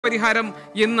പരിഹാരം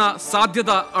എന്ന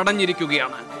സാധ്യത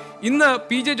അടഞ്ഞിരിക്കുകയാണ്. ഇന്ന്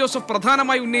പി ജെ ജോസഫ്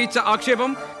പ്രധാനമായി ഉന്നയിച്ച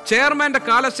ആക്ഷേപം ചെയർമാന്റെ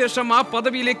കാലശേഷം ആ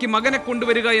പദവിയിലേക്ക് മകനെ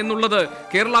കൊണ്ടുവരിക എന്നുള്ളത്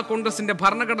കേരള കോൺഗ്രസിന്റെ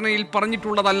ഭരണഘടനയിൽ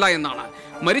പറഞ്ഞിട്ടുള്ളതല്ല എന്നാണ്.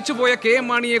 മരിച്ചുപോയ കെ എം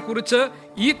മാണിയെ കുറിച്ച്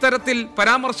ഈ തരത്തിൽ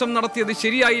പരാമർശം നടത്തിയത്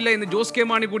ശരിയായില്ല എന്ന് ജോസ് കെ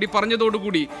മാണി കൂടി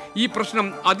പറഞ്ഞതോടുകൂടി ഈ പ്രശ്നം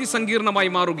അതിസങ്കീർണമായി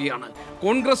മാറുകയാണ്.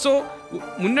 കോൺഗ്രസോ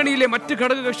മുന്നണിയിലെ മറ്റ്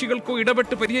ഘടകകക്ഷികൾക്കോ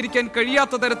ഇടപെട്ട് പരിഹരിക്കാൻ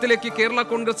കഴിയാത്ത തരത്തിലേക്ക് കേരള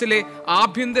കോൺഗ്രസിലെ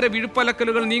ആഭ്യന്തര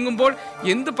വിഴുപ്പലക്കലുകൾ നീങ്ങുമ്പോൾ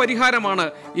എന്ത് പരിഹാരമാണ്,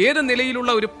 ഏത്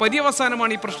നിലയിലുള്ള ഒരു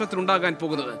പര്യവസാനമാണ് ഈ പ്രശ്നത്തിനുണ്ടാകാൻ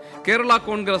പോകുന്നത്? കേരള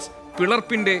കോൺഗ്രസ്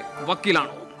പിളർപ്പിന്റെ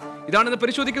വക്കിലാണോ? ഇതാണിന്ന്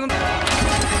പരിശോധിക്കുന്നത്.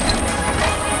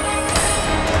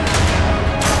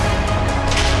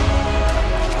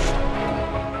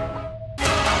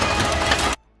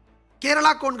 കേരള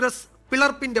കോൺഗ്രസ്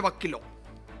പിളർപ്പിന്റെ വക്കിലോ?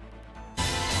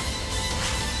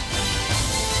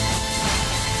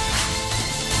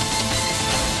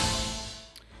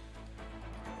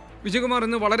 വിജയകുമാർ,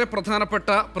 ഇന്ന് വളരെ പ്രധാനപ്പെട്ട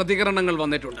പ്രതികരണങ്ങൾ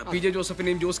വന്നിട്ടുണ്ട്. പി ജെ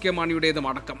ജോസഫിന്റെയും ജോസ് കെ മാണിയുടേതും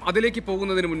അടക്കം. അതിലേക്ക്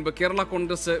പോകുന്നതിന് മുൻപ് കേരള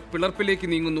കോൺഗ്രസ് പിളർപ്പിലേക്ക്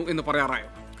നീങ്ങുന്നു എന്ന് പറയാറായോ?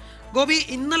 ഗോപി,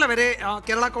 ഇന്നലെ വരെ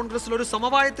കേരള കോൺഗ്രസിൽ ഒരു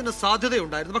സമവായത്തിന്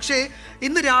സാധ്യതയുണ്ടായിരുന്നു. പക്ഷേ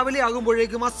ഇന്ന് രാവിലെ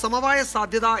ആകുമ്പോഴേക്കും ആ സമവായ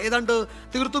സാധ്യത ഏതാണ്ട്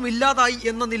തീർത്തും ഇല്ലാതായി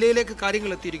എന്ന നിലയിലേക്ക്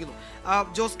കാര്യങ്ങൾ എത്തിയിരിക്കുന്നു.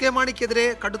 ജോസ് കെ മാണിക്കെതിരെ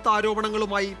കടുത്ത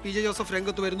ആരോപണങ്ങളുമായി പി ജെ ജോസഫ്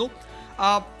രംഗത്ത് വരുന്നു.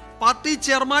 പാർട്ടി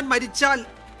ചെയർമാൻ മരിച്ചാൽ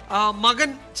മകൻ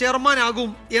ചെയർമാനാകും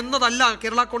എന്നതല്ല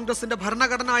കേരള കോൺഗ്രസിന്റെ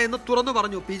ഭരണഘടന എന്ന് തുറന്നു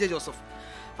പറഞ്ഞു പി ജെ ജോസഫ്.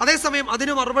 അതേസമയം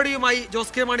അതിന് മറുപടിയുമായി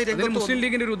ജോസ് കെ മാണി രംഗത്ത് മുസ്ലിം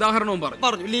ലീഗിന്റെ ഒരു ഉദാഹരണവും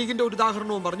പറഞ്ഞു. ലീഗിന്റെ ഒരു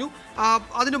ഉദാഹരണവും പറഞ്ഞു.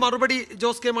 അതിന് മറുപടി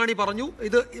ജോസ് കെ മാണി പറഞ്ഞു,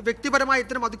 ഇത് വ്യക്തിപരമായ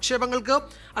ഇത്തരം അധിക്ഷേപങ്ങൾക്ക്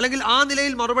അല്ലെങ്കിൽ ആ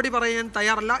നിലയിൽ മറുപടി പറയാൻ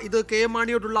തയ്യാറല്ല. ഇത് കെ എം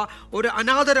മാണിയോടുള്ള ഒരു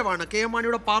അനാദരവാണ്, കെ എം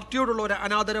മാണിയുടെ പാർട്ടിയോടുള്ള ഒരു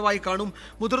അനാദരവായി കാണും.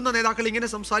 മുതിർന്ന നേതാക്കൾ ഇങ്ങനെ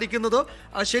സംസാരിക്കുന്നത്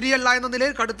ശരിയല്ല എന്ന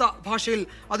നിലയിൽ കടുത്ത ഭാഷയിൽ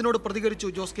അതിനോട് പ്രതികരിച്ചു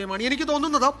ജോസ് കെ മാണി. എനിക്ക്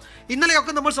തോന്നുന്നത്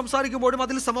ഇന്നലെയൊക്കെ നമ്മൾ സംസാരിക്കുമ്പോഴും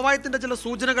അതിൽ സമവായത്തിന്റെ ചില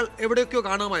സൂചനകൾ എവിടെയൊക്കെയോ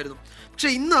കാണാമായിരുന്നു.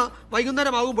 പക്ഷേ ഇന്ന്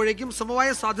വൈകുന്നേരം ആകുമ്പോഴേക്കും സമവായ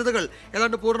സാധ്യതകൾ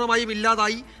ഏതാണ്ട് പൂർണ്ണമായും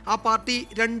ഇല്ലാതായി. ആ പാർട്ടി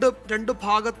രണ്ട്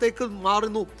ഭാഗത്തേക്ക്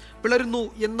മാറുന്നു, പിളരുന്നു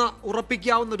എന്ന്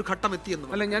ഉറപ്പിക്കാവുന്ന ഒരു ഘട്ടം എത്തിയെന്ന്.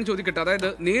 അല്ല, ഞാൻ ചോദിക്കട്ടെ, അതായത്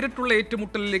നേരിട്ടുള്ള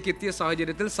ഏറ്റുമുട്ടലിലേക്ക് എത്തിയ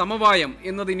സാഹചര്യത്തിൽ സമവായം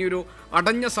എന്നത് ഇനിയൊരു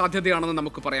അടഞ്ഞ സാധ്യതയാണെന്ന്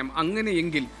നമുക്ക് പറയാം.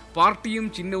 അങ്ങനെയെങ്കിൽ പാർട്ടിയും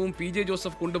ചിഹ്നവും പി ജെ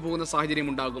ജോസഫ് കൊണ്ടുപോകുന്ന സാഹചര്യം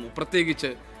ഉണ്ടാകുമോ?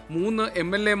 പ്രത്യേകിച്ച് 3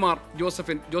 MLA-മാർ,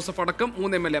 ജോസഫ് അടക്കം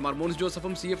 3 MLA-മാർ, മോൻസ്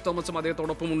ജോസഫും CF തോമസും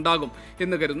അദ്ദേഹത്തോടൊപ്പം ഉണ്ടാകും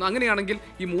എന്ന് കരുതുന്നു. അങ്ങനെയാണെങ്കിൽ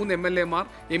ഈ 3 MLA-മാർ,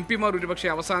 MP-മാർ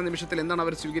ഒരുപക്ഷെ അവസാന നിമിഷത്തിൽ എന്താണ്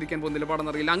അവർ സ്വീകരിക്കാൻ പോകുന്ന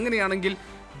നിലപാടെന്നറിയില്ല. അങ്ങനെയാണെങ്കിൽ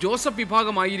ജോസഫ്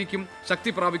വിഭാഗമായിരിക്കും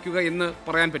ശക്തി പ്രാപിക്കുക എന്ന്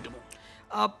പറയാൻ പറ്റുമോ?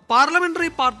 പാർലമെന്ററി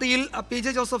പാർട്ടിയിൽ പി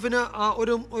ജെ ജോസഫിന്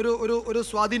ഒരു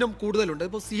സ്വാധീനം കൂടുതലുണ്ട്.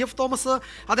 ഇപ്പോൾ CF തോമസ്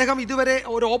അദ്ദേഹം ഇതുവരെ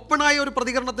ഒരു ഓപ്പണായ ഒരു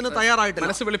പ്രതികരണത്തിന് തയ്യാറായിട്ടില്ല,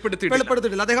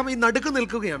 വെളിപ്പെടുത്തിയിട്ടില്ല. അദ്ദേഹം ഈ നടുക്ക്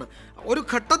നിൽക്കുകയാണ്. ഒരു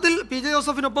ഘട്ടത്തിൽ പി ജെ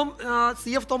ജോസഫിനൊപ്പം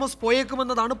CF തോമസ്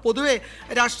പോയേക്കുമെന്നതാണ് പൊതുവെ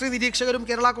രാഷ്ട്രീയ നിരീക്ഷകരും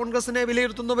കേരള കോൺഗ്രസിനെ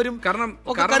വിലയിരുത്തുന്നവരും. കാരണം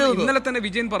ഇന്നലെ തന്നെ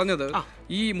വിജയൻ പറഞ്ഞത്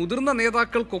ഈ മുതിർന്ന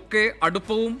നേതാക്കൾക്കൊക്കെ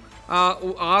അടുപ്പവും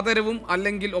ആദരവും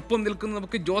അല്ലെങ്കിൽ ഒപ്പം നിൽക്കുന്ന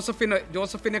നമുക്ക്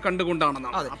ജോസഫിനെ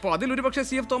കണ്ടുകൊണ്ടാണെന്നാണ്. അപ്പോൾ അതിലൊരു പക്ഷേ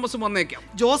CF തോമസും വന്നേക്കാം.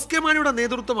 ജോസ് കെ മാണിയുടെ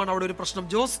നേതൃത്വമാണ് അവിടെ ഒരു പ്രശ്നം.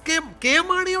 ജോസ് കെ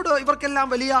മാണിയോട് ഇവർക്കെല്ലാം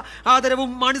വലിയ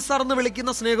ആദരവും മാണി സാർ എന്ന്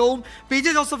വിളിക്കുന്ന സ്നേഹവും പി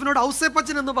ജെ ജോസഫിനോട്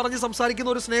ഔസേപ്പച്ചൻ എന്ന് പറഞ്ഞ്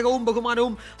സംസാരിക്കുന്ന ഒരു സ്നേഹവും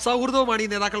ബഹുമാനവും സൗഹൃദവുമാണ് ഈ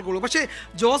നേതാക്കൾക്കുള്ളൂ. പക്ഷേ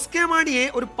ജോസ് കെ മാണിയെ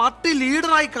ഒരു പാർട്ടി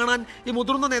ലീഡറായി കാണാൻ ഈ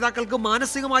മുതിർന്ന നേതാക്കൾക്ക്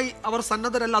മാനസികമായി അവർ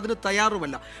സന്നദ്ധരല്ല, അതിന്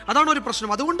തയ്യാറുമല്ല. അതാണ് ഒരു പ്രശ്നം.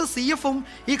 അതുകൊണ്ട് CF-ഉം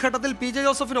ഈ ഘട്ടത്തിൽ പി ജെ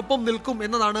ജോസഫിനൊപ്പം നിൽക്കും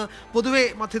എന്നതാണ് പൊതുവെ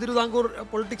മധ്യ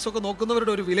പൊളിറ്റിക്സ് ഒക്കെ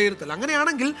നോക്കുന്നവരുടെ ഒരു വിലയിരുത്തൽ.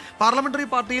 അങ്ങനെയാണെങ്കിൽ പാർലമെന്ററി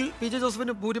പാർട്ടിയിൽ പി ജെ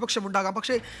ജോസഫിന് ഭൂരിപക്ഷം ഉണ്ടാകാം.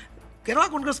 പക്ഷേ കേരള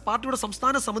കോൺഗ്രസ് പാർട്ടിയുടെ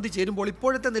സംസ്ഥാന സമിതി ചേരുമ്പോൾ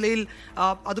ഇപ്പോഴത്തെ നിലയിൽ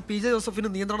അത് പി ജെ ജോസഫിന്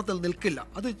നിയന്ത്രണത്തിൽ നിൽക്കില്ല.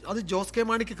 അത് ജോസ് കെ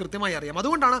മാണിക്ക് കൃത്യമായി അറിയാം.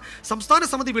 അതുകൊണ്ടാണ് സംസ്ഥാന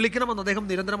സമിതി വിളിക്കണമെന്ന് അദ്ദേഹം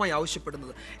നിരന്തരമായി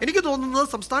ആവശ്യപ്പെടുന്നത്. എനിക്ക് തോന്നുന്നത്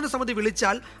സംസ്ഥാന സമിതി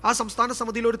വിളിച്ചാൽ ആ സംസ്ഥാന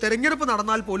സമിതിയിൽ ഒരു തെരഞ്ഞെടുപ്പ്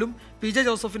നടന്നാൽ പോലും പി ജെ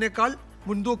ജോസഫിനേക്കാൾ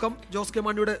മുൻതൂക്കം ജോസ് കെ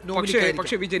മാണിയുടെ.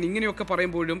 പക്ഷേ വിജയൻ, ഇങ്ങനെയൊക്കെ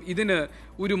പറയുമ്പോഴും ഇതിന്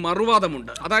ഒരു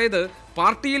മറുവാദമുണ്ട്. അതായത്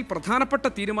പാർട്ടിയിൽ പ്രധാനപ്പെട്ട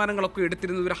തീരുമാനങ്ങളൊക്കെ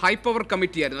എടുത്തിരുന്നത് ഒരു ഹൈ പവർ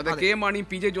കമ്മിറ്റിയായിരുന്നു. അത് കെ എം മാണിയും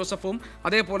പി ജെ ജോസഫും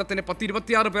അതേപോലെ തന്നെ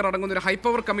 10-26 പേർ അടങ്ങുന്ന ഒരു ഹൈ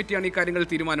പവർ കമ്മിറ്റിയാണ് ഈ കാര്യങ്ങൾ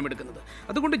തീരുമാനമെടുക്കുന്നത്.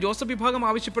 അതുകൊണ്ട് ജോസഫ് വിഭാഗം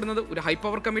ആവശ്യപ്പെടുന്നത് ഒരു ഹൈ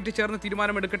പവർ കമ്മിറ്റി ചേർന്ന്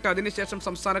തീരുമാനമെടുക്കട്ടെ, അതിനുശേഷം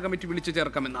സംസ്ഥാന കമ്മിറ്റി വിളിച്ചു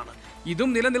ചേർക്കാമെന്നാണ്.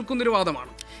 ഇതും നിലനിൽക്കുന്നൊരു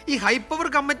വാദമാണ്. ഈ ഹൈ പവർ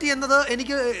കമ്മിറ്റി എന്നത്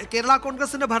എനിക്ക് കേരള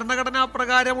കോൺഗ്രസിന്റെ ഭരണഘടനാ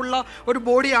പ്രകാരമുള്ള ഒരു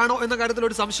ബോഡിയാണോ എന്ന കാര്യത്തിൽ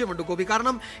ഒരു സംശയമുണ്ട് ഗോപി.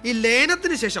 കാരണം ഈ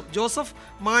ലേനത്തിന് ശേഷം ജോസഫ്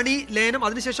മാണി ലേനം,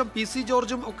 അതിനുശേഷം PC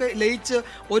ജോർജും ഒക്കെ ലയിച്ച്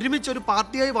ഒരുമിച്ച് ഒരു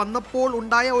പാർട്ടിയായി വന്നപ്പോൾ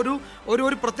ഉണ്ടായ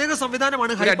ഒരു പ്രത്യേക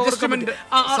സംവിധാനമാണ് ഹൈ പവർ കമ്മിറ്റി.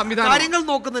 കാര്യങ്ങൾ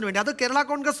നോക്കുന്നതിന് വേണ്ടി അത് കേരള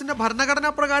കോൺഗ്രസിന്റെ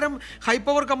ഭരണഘടനാ പ്രകാരം ഹൈ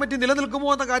പവർ കമ്മിറ്റി നിലനിൽക്കുമോ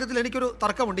എന്ന കാര്യത്തിൽ എനിക്കൊരു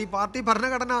തർക്കമുണ്ട്. ഈ പാർട്ടി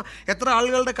ഭരണഘടന എത്ര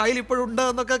ആളുകളുടെ കയ്യിൽ ഇപ്പോഴുണ്ട്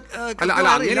എന്നൊക്കെ.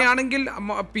 അങ്ങനെയാണെങ്കിൽ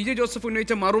പി ജെ ജോസഫ്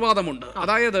ഉന്നയിച്ച മറുവാദമുണ്ട്.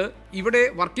 അതായത് ഇവിടെ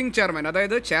വർക്കിംഗ് ചെയർമാൻ,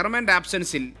 അതായത് ചെയർമാന്റെ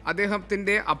ആബ്സെൻസിൽ,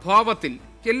 അദ്ദേഹത്തിന്റെ അഭാവത്തിൽ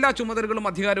എല്ലാ ചുമതലകളും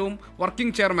അധികാരവും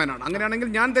വർക്കിംഗ് ചെയർമാനാണ്. അങ്ങനെയാണെങ്കിൽ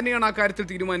ഞാൻ തന്നെയാണ് ആ കാര്യത്തിൽ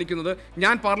തീരുമാനിക്കുന്നത്.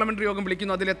 ഞാൻ പാർലമെന്ററി യോഗം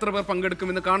വിളിക്കുന്നു, അതിൽ എത്ര പേർ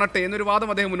പങ്കെടുക്കുമെന്ന് കാണട്ടെ എന്നൊരു വാദം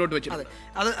അദ്ദേഹം മുന്നോട്ട് വെച്ചിട്ടുണ്ട്.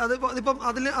 അതിപ്പം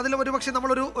അതിൽ ഒരുപക്ഷെ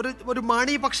നമ്മളൊരു ഒരു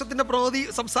മാണി പക്ഷത്തിന്റെ പ്രതിനിധി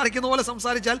സംസാരിക്കുന്ന പോലെ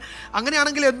സംസാരിച്ചാൽ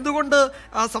അങ്ങനെയാണെങ്കിൽ എന്തുകൊണ്ട്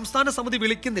സംസ്ഥാന സമിതി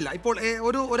വിളിക്കുന്നില്ല? ഇപ്പോൾ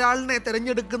ഒരാളിനെ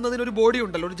തെരഞ്ഞെടുക്കുന്നതിനൊരു ബോഡി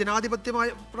ഉണ്ടല്ലോ, ഒരു ജനാധിപത്യമായ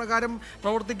പ്രകാരം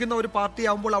പ്രവർത്തിക്കുന്ന ഒരു പാർട്ടി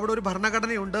ആകുമ്പോൾ അവിടെ ഒരു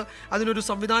ഭരണഘടനയുണ്ട്, അതിനൊരു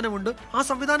സംവിധാനമുണ്ട്. ആ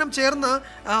സംവിധാനം ചേർന്ന്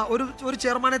ഒരു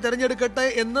ചെയർമാനെ തെരഞ്ഞെടുക്കട്ടെ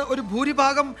എന്ന് ഒരു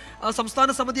ഭൂരിഭാഗം സംസ്ഥാന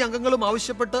സമിതി അംഗങ്ങളും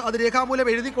ആവശ്യപ്പെട്ട് അത് രേഖാമൂലം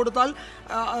എഴുതി കൊടുത്താൽ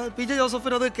പി ജെ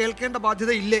ജോസഫിന് അത് കേൾക്കേണ്ട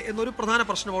ബാധ്യത ഇല്ലേ എന്നൊരു പ്രധാന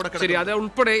പ്രശ്നം അവിടെ ശരി. അത്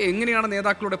ഉൾപ്പെടെ എങ്ങനെയാണ്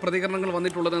നേതാക്കളുടെ പ്രതികരണങ്ങൾ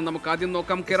വന്നിട്ടുള്ളതെന്ന് നമുക്ക് ആദ്യം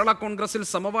നോക്കാം. കേരള കോൺഗ്രസിൽ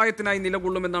സമവായത്തിനായി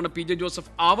നിലകൊള്ളുമെന്നാണ് പി ജെ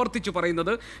ജോസഫ് ആവർത്തിച്ചു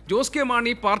പറയുന്നത്. ജോസ് കെ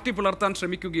മാണി പാർട്ടി പിളർത്താൻ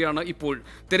ശ്രമിക്കുകയാണ്. ഇപ്പോൾ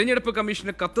തെരഞ്ഞെടുപ്പ്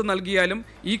കമ്മീഷന് കത്ത് നൽകിയാലും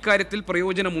ഈ കാര്യത്തിൽ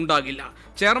പ്രയോജനമുണ്ടാകില്ല.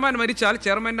 ചെയർമാൻ മരിച്ചാൽ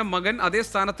ചെയർമാന്റെ മകൻ അതേ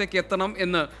സ്ഥാനത്തേക്ക് എത്തണം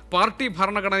എന്ന് പാർട്ടി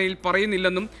ഭരണഘടനയിൽ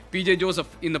പറയുന്നില്ലെന്നും പി ജെ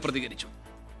ജോസഫ് ഇന്ന് പ്രതികരിച്ചു.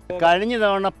 കഴിഞ്ഞ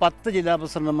തവണ 10 ജില്ലാ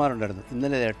പ്രസിഡന്റുമാരുണ്ടായിരുന്നു,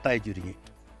 ഇന്നലെ 8 ചുരുങ്ങി.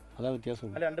 അതാ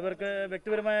വ്യത്യാസം. രണ്ടുപേർക്ക്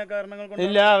വ്യക്തിപരമായ കാരണങ്ങൾ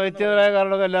ഇല്ല, വ്യക്തിപരമായ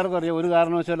കാരണമൊക്കെ എല്ലാവർക്കും അറിയാം. ഒരു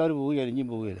കാരണവശാലും അവർ പോവുകയില്ല, ഇനിയും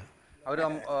പോവുകയില്ല. അവർ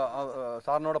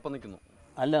സാറിനോടൊപ്പം നിൽക്കുന്നു,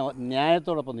 അല്ല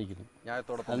ന്യായത്തോടൊപ്പം നിൽക്കുന്നു.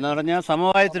 എന്ന് പറഞ്ഞാൽ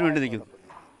സമവായത്തിന് വേണ്ടി നിൽക്കുന്നു.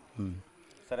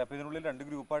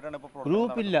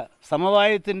 ഗ്രൂപ്പില്ല,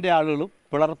 സമവായത്തിന്റെ ആളുകളും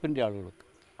പിളർപ്പിന്റെ ആളുകളും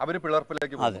അവർ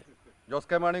പിളർപ്പിലേക്ക്. അതെ, ജോസ്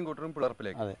കെ മാണിയും കൂട്ടരും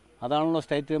പിളർപ്പിലേക്ക്. അതെ, അതാണല്ലോ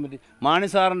സ്റ്റേറ്റ് കമ്മിറ്റി. മാണി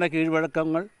സാറിൻ്റെ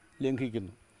കീഴ്വഴക്കങ്ങൾ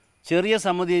ലംഘിക്കുന്നു. ചെറിയ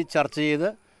സമിതി ചർച്ച ചെയ്ത്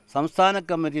സംസ്ഥാന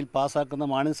കമ്മിറ്റിയിൽ പാസ്സാക്കുന്ന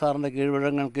മാണി സാറിൻ്റെ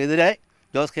കീഴ്വഴക്കങ്ങൾക്കെതിരെ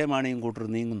ജോസ് കെ മാണിയും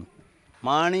കൂട്ടരും നീങ്ങുന്നു.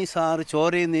 മാണി സാറ്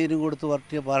ചോരയും നീരും കൊടുത്ത്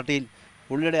വർത്തിയ പാർട്ടിയിൽ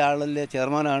പുള്ളിയുടെ ആളല്ലേ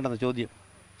ചെയർമാനാകേണ്ടെന്ന ചോദ്യം.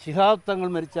 ശിഹാബ് തങ്ങൾ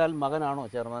മരിച്ചാൽ മകനാണോ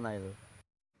ചെയർമാനായത്?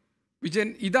 വിജയൻ,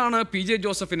 ഇതാണ് പി ജെ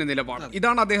ജോസഫിന്റെ നിലപാട്,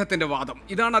 ഇതാണ് അദ്ദേഹത്തിന്റെ വാദം,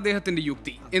 ഇതാണ് അദ്ദേഹത്തിന്റെ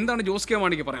യുക്തി. എന്താണ് ജോസ് കെ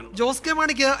മാണിക്ക് പറയാനുള്ളത്? ജോസ് കെ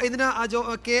മാണിക്ക് ഇതിന്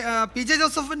പി ജെ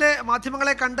ജോസഫിന്റെ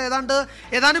മാധ്യമങ്ങളെ കണ്ട്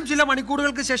ഏതാനും ചില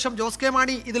മണിക്കൂറുകൾക്ക് ശേഷം ജോസ് കെ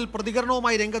മാണി ഇതിൽ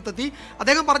പ്രതികരണവുമായി രംഗത്തെത്തി.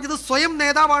 അദ്ദേഹം പറഞ്ഞത് സ്വയം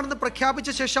നേതാവാണെന്ന് പ്രഖ്യാപിച്ച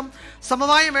ശേഷം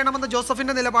സമവായം വേണമെന്ന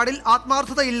ജോസഫിന്റെ നിലപാടിൽ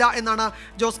ആത്മാർത്ഥതയില്ല എന്നാണ്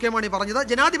ജോസ് കെ മാണി പറഞ്ഞത്.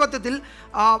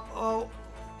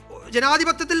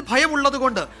 ജനാധിപത്യത്തിൽ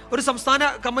ഭയമുള്ളതുകൊണ്ട് ഒരു സംസ്ഥാന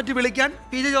കമ്മിറ്റി വിളിക്കാൻ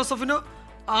പി ജെ ജോസഫിന്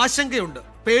ആശങ്കയുണ്ട്,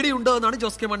 പേടിയുണ്ട് എന്നാണ്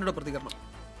ജോസ് കെ മാണിയുടെ പ്രതികരണം.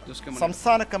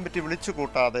 സംസ്ഥാന കമ്മിറ്റി വിളിച്ചു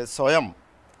കൂട്ടാതെ സ്വയം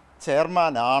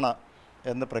ചെയർമാനാണ്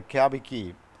എന്ന്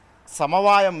പ്രഖ്യാപിക്കുകയും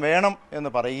സമവായം വേണം എന്ന്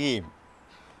പറയുകയും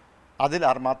അതിൽ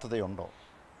ആത്മാർത്ഥതയുണ്ടോ?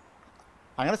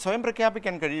 അങ്ങനെ സ്വയം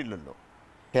പ്രഖ്യാപിക്കാൻ കഴിയില്ലല്ലോ.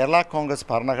 കേരള കോൺഗ്രസ്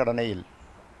ഭരണഘടനയിൽ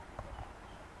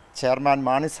ചെയർമാൻ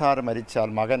മാണി സാറ് മരിച്ചാൽ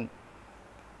മകൻ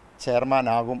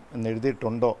ചെയർമാനാകും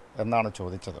എന്നെഴുതിയിട്ടുണ്ടോ എന്നാണ്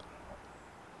ചോദിച്ചത്.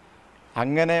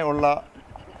 അങ്ങനെയുള്ള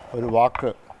ഒരു വാക്ക്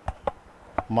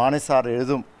മാണി സാർ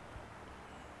എഴുതും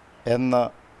എന്ന്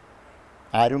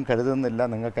ആരും കരുതുന്നില്ല,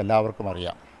 നിങ്ങൾക്കെല്ലാവർക്കും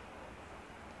അറിയാം.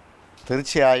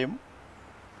 തീർച്ചയായും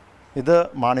ഇത്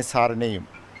മാണി സാറിനെയും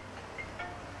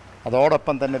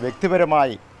അതോടൊപ്പം തന്നെ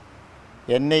വ്യക്തിപരമായി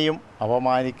എന്നെയും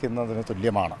അപമാനിക്കുന്നതിന്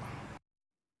തുല്യമാണ്.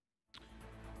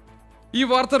 ഈ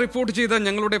വാർത്ത റിപ്പോർട്ട് ചെയ്ത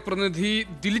ഞങ്ങളുടെ പ്രതിനിധി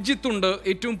ദിൽജിത്ത് ഉണ്ട്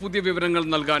ഏറ്റവും പുതിയ വിവരങ്ങൾ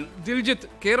നൽകാൻ. ദിൽജിത്ത്,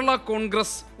 കേരള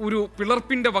കോൺഗ്രസ് ഒരു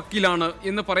പിളർപ്പിന്റെ വക്കിലാണ്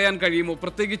എന്ന് പറയാൻ കഴിയുമോ,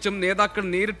 പ്രത്യേകിച്ചും നേതാക്കൾ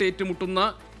നേരിട്ട്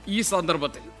ഏറ്റുമുട്ടുന്ന ഈ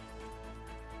സന്ദർഭത്തിൽ?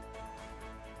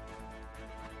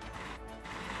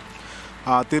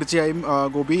 തീർച്ചയായും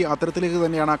ഗോപി, അത്തരത്തിലേക്ക്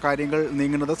തന്നെയാണ് കാര്യങ്ങൾ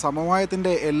നീങ്ങുന്നത്.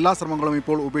 സമവായത്തിൻ്റെ എല്ലാ ശ്രമങ്ങളും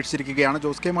ഇപ്പോൾ ഉപേക്ഷിച്ചിരിക്കുകയാണ്.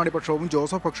 ജോസ് കെ മാണി പക്ഷവും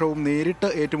ജോസഫ് പക്ഷവും നേരിട്ട്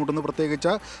ഏറ്റുമുട്ടുന്നു.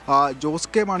 പ്രത്യേകിച്ച് ജോസ്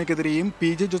കെ മാണിക്കെതിരെയും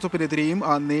പി ജെ ജോസഫിനെതിരെയും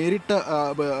നേരിട്ട്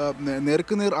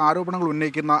നേർക്കുനേർ ആരോപണങ്ങൾ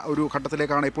ഉന്നയിക്കുന്ന ഒരു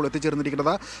ഘട്ടത്തിലേക്കാണ് ഇപ്പോൾ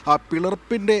എത്തിച്ചേർന്നിരിക്കുന്നത്.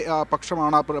 പിളർപ്പിൻ്റെ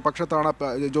പക്ഷത്താണ്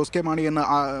ജോസ് കെ മാണി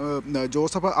എന്ന്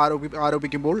ജോസഫ്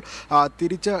ആരോപിക്കുമ്പോൾ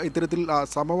തിരിച്ച് ഇത്തരത്തിൽ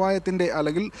സമവായത്തിൻ്റെ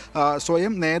അല്ലെങ്കിൽ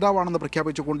സ്വയം നേതാവാണെന്ന്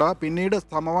പ്രഖ്യാപിച്ചുകൊണ്ട് പിന്നീട്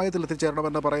സമവായത്തിൽ എത്തിച്ചേരണമെന്ന്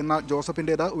പറയുന്ന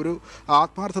ജോസഫിൻ്റേത് ഒരു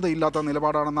ആത്മാർത്ഥതയില്ലാത്ത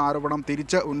നിലപാടാണെന്ന ആരോപണം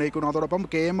തിരിച്ച് ഉന്നയിക്കുന്നു. അതോടൊപ്പം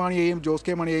കെ എം മാണിയെയും ജോസ്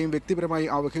കെ മാണിയെയും വ്യക്തിപരമായി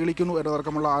അവഹേളിക്കുന്നു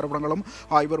എന്നതടക്കമുള്ള ആരോപണങ്ങളും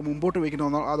ഇവർ മുമ്പോട്ട്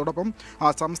വയ്ക്കുന്നു. അതോടൊപ്പം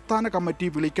സംസ്ഥാന കമ്മിറ്റി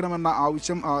വിളിക്കണമെന്ന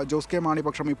ആവശ്യം ജോസ് കെ മാണി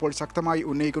പക്ഷം ഇപ്പോൾ ശക്തമായി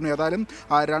ഉന്നയിക്കുന്നു. ഏതായാലും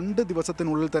 2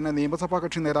 ദിവസത്തിനുള്ളിൽ തന്നെ നിയമസഭാ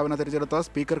കക്ഷി നേതാവിനെ തിരഞ്ഞെടുത്ത്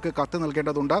സ്പീക്കർക്ക് കത്ത്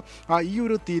നൽകേണ്ടതുണ്ട്. ഈ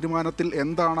ഒരു തീരുമാനത്തിൽ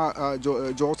എന്താണ്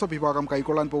ജോസഫ് വിഭാഗം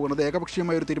കൈക്കൊള്ളാൻ പോകുന്നത്?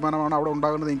 ഏകപക്ഷീയമായ ഒരു തീരുമാനമാണ് അവിടെ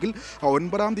ഉണ്ടാകുന്നതെങ്കിൽ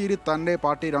 9-ാം തീയതി തന്നെ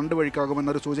പാർട്ടി 2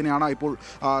 വഴിക്കാകുമെന്നൊരു സൂചനയാണ് ഇപ്പോൾ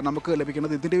നമുക്ക്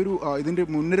ലഭിക്കുന്നത്. ഇതിൻ്റെ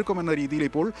മുന്നൊരുക്കം എന്ന രീതിയിൽ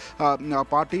ഇപ്പോൾ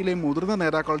പാർട്ടിയിലെ മുതിർന്ന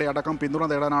നേതാക്കളുടെ അടക്കം പിന്തുണ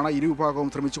നേടാനാണ് ഇരു വിഭാഗവും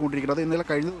ശ്രമിച്ചുകൊണ്ടിരിക്കുന്നത്. ഇന്നലെ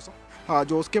കഴിഞ്ഞ ദിവസം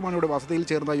ജോസ് കെ മാണിയുടെ വസതിയിൽ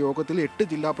ചേർന്ന യോഗത്തിൽ 8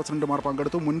 ജില്ലാ പ്രസിഡന്റുമാർ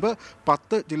പങ്കെടുത്തു. മുൻപ്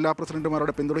 10 ജില്ലാ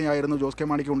പ്രസിഡന്റുമാരുടെ പിന്തുണയായിരുന്നു ജോസ് കെ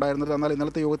മാണിക്ക് ഉണ്ടായിരുന്നത്. എന്നാൽ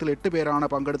ഇന്നലത്തെ യോഗത്തിൽ 8 പേരാണ്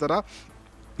പങ്കെടുത്തത്.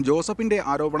 ജോസഫിൻ്റെ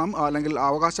ആരോപണം അല്ലെങ്കിൽ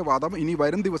അവകാശവാദം ഇനി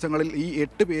വരും ദിവസങ്ങളിൽ ഈ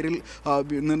 8 പേരിൽ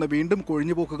നിന്ന് വീണ്ടും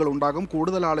കൊഴിഞ്ഞുപോക്കുകൾ ഉണ്ടാകും.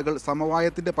 കൂടുതൽ ആളുകൾ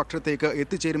സമവായത്തിൻ്റെ പക്ഷത്തേക്ക്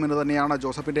എത്തിച്ചേരുമെന്ന് തന്നെയാണ്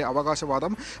ജോസഫിൻ്റെ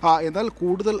അവകാശവാദം. എന്നാൽ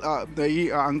കൂടുതൽ ഈ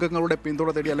അംഗങ്ങളുടെ പിന്തുണ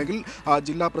തേടി അല്ലെങ്കിൽ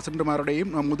ജില്ലാ പ്രസിഡന്റുമാരുടെയും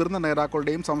മുതിർന്ന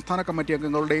നേതാക്കളുടെയും സംസ്ഥാന കമ്മിറ്റി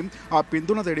അംഗങ്ങളുടെയും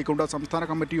പിന്തുണ തേടിക്കൊണ്ട് സംസ്ഥാന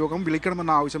കമ്മിറ്റി യോഗം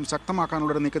വിളിക്കണമെന്ന ആവശ്യം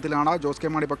ശക്തമാക്കാനുള്ളൊരു നീക്കത്തിലാണ് ജോസ്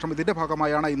കെ മാണി പക്ഷം. ഇതിൻ്റെ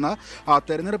ഭാഗമായാണ് ഇന്ന്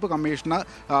തെരഞ്ഞെടുപ്പ് കമ്മീഷന്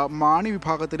മാണി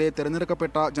വിഭാഗത്തിലെ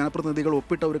തെരഞ്ഞെടുക്കപ്പെട്ട ജനപ്രതിനിധികൾ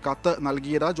ഒപ്പിട്ട ഒരു കത്ത്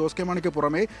നൽകിയത്. ജോസ് കെ മാണിക്ക്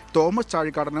പുറമെ തോമസ്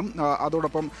ചാഴിക്കാടനും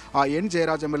അതോടൊപ്പം എൻ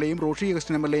ജയരാജ് എം എൽ എയും റോഷി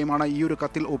അഗസ്റ്റിൻ എം എൽ എയുമാണ് ഈ ഒരു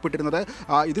കത്തിൽ ഒപ്പിട്ടിരുന്നത്.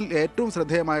 ഇതിൽ ഏറ്റവും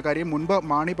ശ്രദ്ധേയമായ കാര്യം മുൻപ്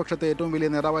മാണി പക്ഷത്തെ ഏറ്റവും വലിയ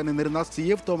നേതാവായി നിന്നിരുന്ന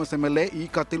CF Thomas M L A ഈ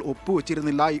കത്തിൽ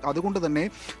ഒപ്പുവെച്ചിരുന്നില്ല. അതുകൊണ്ട് തന്നെ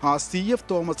CF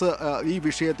തോമസ് ഈ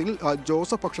വിഷയത്തിൽ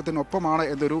ജോസഫ് പക്ഷത്തിനൊപ്പമാണ്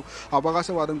എന്നൊരു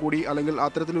അവകാശവാദം കൂടി അല്ലെങ്കിൽ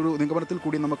അത്തരത്തിലൊരു നിഗമനത്തിൽ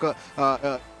കൂടി നമുക്ക്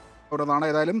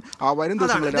ഏതായാലും വരും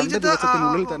ദിവസങ്ങളിൽ 2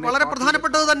 ദിവസത്തിനുള്ളിൽ തന്നെ വളരെ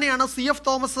പ്രധാനപ്പെട്ടത് തന്നെയാണ് CF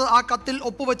തോമസ് ആ കത്തിൽ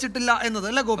ഒപ്പുവെച്ചിട്ടില്ല എന്നത്,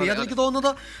 അല്ലേ ഗോപി? അതെനിക്ക്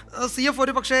തോന്നുന്നത് CF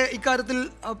ഒരു പക്ഷേ ഇക്കാര്യത്തിൽ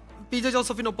PJ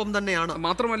ജോസഫിനൊപ്പം തന്നെയാണ്.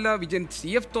 മാത്രമല്ല വിജയൻ,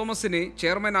 CF തോമസിനെ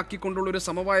ചെയർമാൻ ആക്കിക്കൊണ്ടുള്ള ഒരു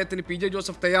സമവായത്തിന് PJ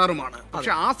ജോസഫ് തയ്യാറുമാണ്.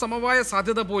 പക്ഷെ ആ സമവായ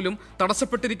സാധ്യത പോലും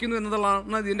തടസ്സപ്പെട്ടിരിക്കുന്നു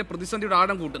എന്നതാണ് ഇതിന്റെ പ്രതിസന്ധിയുടെ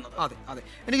ആഴം കൂട്ടുന്നത്. അതെ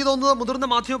എനിക്ക് തോന്നുന്നത് മുതിർന്ന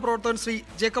മാധ്യമപ്രവർത്തകൻ ശ്രീ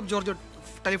ജേക്കബ് ജോർജ്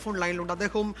ടെലിഫോൺ ലൈനിലുണ്ട്.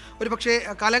 അദ്ദേഹവും ഒരുപക്ഷെ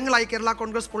കാലങ്ങളായി കേരള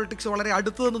കോൺഗ്രസ് പൊളിറ്റിക്സ് വളരെ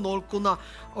അടുത്തു നിന്ന് നോക്കുന്ന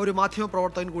ഒരു മാധ്യമ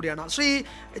പ്രവർത്തകൻ കൂടിയാണ്. ശ്രീ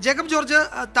ജേക്കബ് ജോർജ്,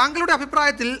 താങ്കളുടെ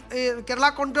അഭിപ്രായത്തിൽ കേരള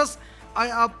കോൺഗ്രസ്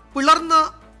പിളർന്ന്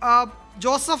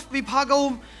ജോസഫ്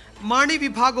വിഭാഗവും മാണി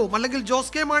വിഭാഗവും അല്ലെങ്കിൽ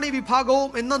ജോസ് കെ മാണി വിഭാഗവും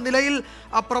എന്ന നിലയിൽ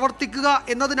പ്രവർത്തിക്കുക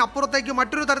എന്നതിനപ്പുറത്തേക്ക്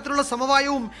മറ്റൊരു തരത്തിലുള്ള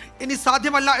സമവായവും ഇനി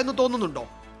സാധ്യമല്ല എന്ന് തോന്നുന്നുണ്ടോ?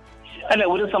 അല്ല,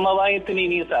 ഒരു സമവായത്തിന്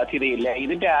ഇനി സാധ്യതയില്ല.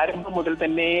 ഇതിന്റെ ആരംഭം മുതൽ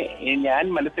തന്നെ ഞാൻ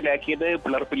മനസ്സിലാക്കിയത്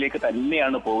പിളർപ്പിലേക്ക്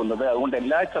തന്നെയാണ് പോകുന്നത്. അതുകൊണ്ട്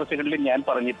എല്ലാ ചർച്ചകളിലും ഞാൻ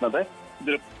പറഞ്ഞിരുന്നത്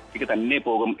ഇതിലേക്ക് തന്നെ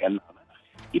പോകും എന്നാണ്.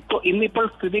 ഇന്നിപ്പോൾ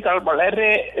സ്ഥിതി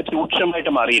വളരെ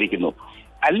രൂക്ഷമായിട്ട് മാറിയിരിക്കുന്നു.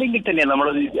 അല്ലെങ്കിൽ തന്നെ നമ്മൾ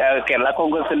കേരള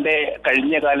കോൺഗ്രസിന്റെ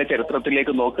കഴിഞ്ഞ കാല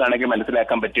ചരിത്രത്തിലേക്ക് നോക്കുകയാണെങ്കിൽ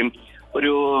മനസ്സിലാക്കാൻ പറ്റും,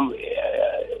 ഒരു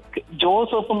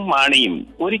ജോസഫും മാണിയും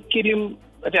ഒരിക്കലും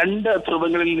 2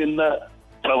 ധ്രുവങ്ങളിൽ നിന്ന്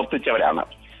പ്രവർത്തിച്ചവരാണ്.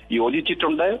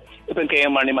 യോജിച്ചിട്ടുണ്ട്. ഇപ്പം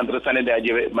KM മാണി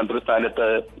മന്ത്രിസ്ഥാനത്ത്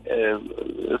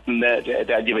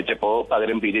രാജിവെച്ചപ്പോ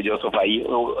പകരം PJ ജോസഫായി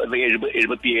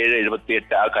 77,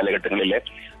 78 ആ കാലഘട്ടങ്ങളില്.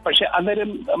 പക്ഷെ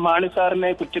അന്നേരം മാണി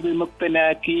സാറിനെ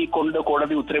കുറ്റവിമുക്തനാക്കി കൊണ്ട്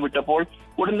കോടതി ഉത്തരവിട്ടപ്പോൾ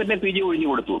ഉടൻ തന്നെ PJ ഒഴിഞ്ഞു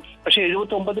കൊടുത്തു. പക്ഷെ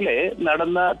 79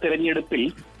 നടന്ന തെരഞ്ഞെടുപ്പിൽ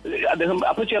അദ്ദേഹം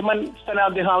അപ്പൊ ചെയർമാൻ സ്ഥാനം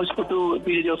അദ്ദേഹം ആവശ്യപ്പെട്ടു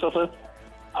PJ ജോസഫ്.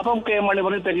 അപ്പം KM മാണി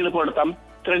പറഞ്ഞ് തെരഞ്ഞെടുപ്പ് നടത്താം.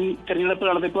 തെരഞ്ഞെടുപ്പ്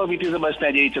നടത്തിയപ്പോൾ VT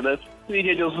സെബാസ്റ്റ്യനാണ് ജയിച്ചത്.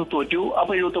 PJ ജോസഫ് തോറ്റു.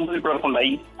 അപ്പൊ 79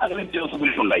 പിളർപ്പുണ്ടായി. അങ്ങനെ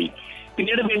ജോസഫിലുണ്ടായി.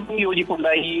 പിന്നീട് വീണ്ടും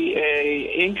യോജിപ്പുണ്ടായി.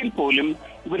 എങ്കിൽ പോലും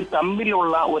ഇവർ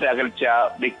തമ്മിലുള്ള ഒരു അകൽച്ച,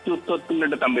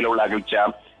 വ്യക്തിത്വങ്ങളുടെ തമ്മിലുള്ള അകൽച്ച,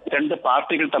 2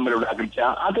 പാർട്ടികൾ തമ്മിലുള്ള അകൽച്ച,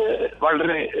 അത്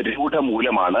വളരെ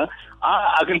രൂഢമൂലമാണ്. ആ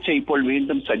അകൽച്ച ഇപ്പോൾ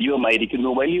വീണ്ടും സജീവമായിരിക്കുന്നു.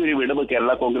 വലിയൊരു വിടവ്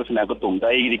കേരള കോൺഗ്രസിനകത്ത്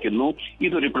ഉണ്ടായിരിക്കുന്നു.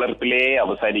 ഇതൊരു പിളർപ്പിലേ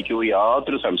അവസാനിക്കൂ,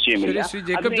 യാതൊരു സംശയമില്ല. ശ്രീ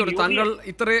ജേക്കബ് ജോർജ്,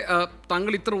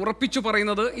 താങ്കൾ ഇത്ര ഉറപ്പിച്ചു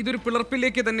പറയുന്നത് ഇതൊരു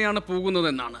പിളർപ്പിലേക്ക് തന്നെയാണ്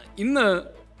പോകുന്നതെന്നാണ്. ഇന്ന്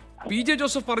PJ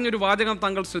ജോസഫ് പറഞ്ഞൊരു വാചകം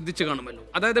താങ്കൾ ശ്രദ്ധിച്ചു കാണുമല്ലോ.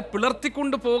 അതായത്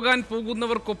പിളർത്തിക്കൊണ്ട് പോകാൻ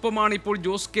പോകുന്നവർക്കൊപ്പമാണ് ഇപ്പോൾ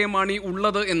ജോസ് കെ മാണി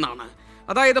ഉള്ളത് എന്നാണ്.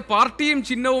 അതായത് പാർട്ടിയും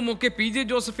ചിഹ്നവും ഒക്കെ PJ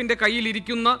ജോസഫിന്റെ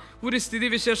കയ്യിലിരിക്കുന്ന ഒരു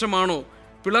സ്ഥിതിവിശേഷമാണോ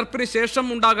പിളർപ്പിന് ശേഷം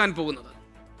ഉണ്ടാകാൻ പോകുന്നത്?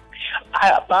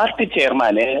 പാർട്ടി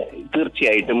ചെയർമാന്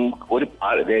തീർച്ചയായിട്ടും ഒരു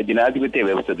ജനാധിപത്യ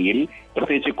വ്യവസ്ഥയിൽ,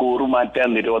 പ്രത്യേകിച്ച് കൂറുമാറ്റ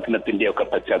നിരോധനത്തിന്റെ ഒക്കെ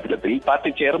പശ്ചാത്തലത്തിൽ പാർട്ടി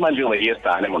ചെയർമാന് വലിയ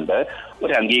സ്ഥാനമുണ്ട്,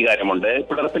 ഒരു അംഗീകാരമുണ്ട്.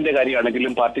 പിളർപ്പിന്റെ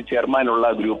കാര്യമാണെങ്കിലും പാർട്ടി ചെയർമാനുള്ള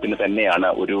ഗ്രൂപ്പിന് തന്നെയാണ്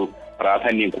ഒരു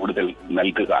പ്രാധാന്യം കൂടുതൽ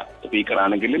നൽകുക.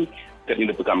 സ്പീക്കറാണെങ്കിലും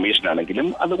തെരഞ്ഞെടുപ്പ് കമ്മീഷനാണെങ്കിലും.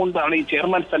 അതുകൊണ്ടാണ് ഈ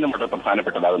ചെയർമാൻ സ്ഥാനം വളരെ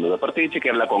പ്രധാനപ്പെട്ടതാകുന്നത്, പ്രത്യേകിച്ച്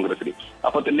കേരള കോൺഗ്രസിൽ.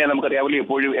 അപ്പൊ തന്നെ നമുക്കറിയാമല്ലോ,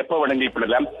 എപ്പോൾ വേണമെങ്കിലും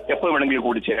പിളരാം, എപ്പോൾ വേണമെങ്കിലും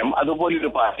കൂടിച്ചേരാം. അതുപോലൊരു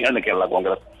പാർട്ടിയാണ് കേരള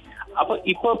കോൺഗ്രസ്. അപ്പൊ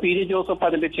ഇപ്പൊ PJ ജോസഫ്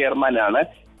അതിന്റെ ചെയർമാനാണ്.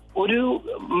 ഒരു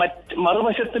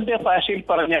മറുവശത്തിന്റെ ഭാഷയിൽ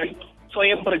പറഞ്ഞാൽ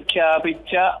സ്വയം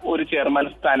പ്രഖ്യാപിച്ച ഒരു ചെയർമാൻ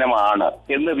സ്ഥാനമാണ്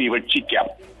എന്ന് വിവക്ഷിക്കാം,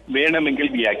 വേണമെങ്കിൽ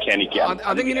വ്യാഖ്യാനിക്കാം.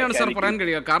 അതെങ്ങനെയാണ് സാർ പറയാൻ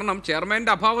കഴിയുക? കാരണം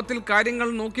ചെയർമാന്റെ അഭാവത്തിൽ കാര്യങ്ങൾ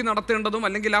നോക്കി നടത്തേണ്ടതും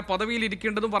അല്ലെങ്കിൽ ആ പദവിയിൽ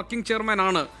ഇരിക്കേണ്ടതും വർക്കിംഗ് ചെയർമാൻ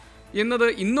ആണ് എന്നത്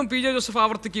ഇന്നും PJ ജോസഫ്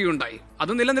ആവർത്തിക്കുകയുണ്ടായി.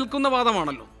 അത് നിലനിൽക്കുന്ന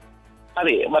വാദമാണല്ലോ.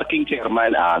 അതെ, വർക്കിംഗ്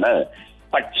ചെയർമാൻ ആണ്.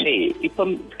 പക്ഷേ ഇപ്പം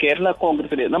കേരള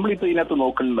കോൺഗ്രസിൽ നമ്മളിപ്പോ ഇതിനകത്ത്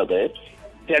നോക്കുന്നത്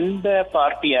 2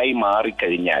 പാർട്ടിയായി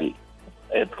മാറിക്കഴിഞ്ഞാൽ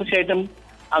തീർച്ചയായിട്ടും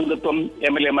അംഗത്വം,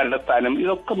 MLA-മാരുടെ സ്ഥാനം,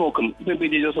 ഇതൊക്കെ നോക്കും. ഇപ്പൊ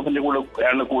PJ ജോസഫിന്റെ കൂടെ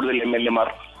ആണ് കൂടുതൽ MLA-മാർ.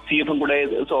 CF കൂടെ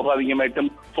സ്വാഭാവികമായിട്ടും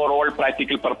ഫോർ ഓൾ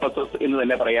പ്രാക്ടിക്കൽ പർപ്പസസ് എന്ന്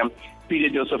തന്നെ പറയാം PJ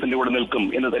ജോസഫിന്റെ കൂടെ നിൽക്കും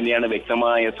എന്ന് തന്നെയാണ്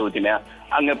വ്യക്തമായ സൂചന.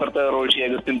 അങ്ങപ്പുറത്ത് റോഷി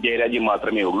അഗസ്റ്റിൻ, ജയരാജും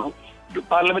മാത്രമേ ഉള്ളൂ.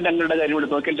 പാർലമെന്റ് അംഗങ്ങളുടെ കാര്യം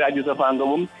എടുത്ത് നോക്കിയാൽ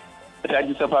രാജ്യസഭാംഗവും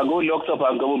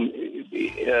ലോക്സഭാംഗവും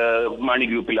മാണി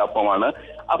ഗ്രൂപ്പിലൊപ്പമാണ്.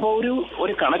 അപ്പോൾ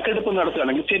ഒരു കണക്കെടുപ്പ്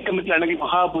നടത്തുകയാണെങ്കിൽ സ്റ്റേറ്റ് കമ്മിറ്റിയിലാണെങ്കിൽ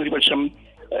മഹാഭൂരിപക്ഷം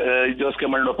ജോസ് കെ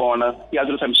മാണിയുടെ ഒപ്പമാണ്,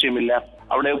 യാതൊരു സംശയമില്ല.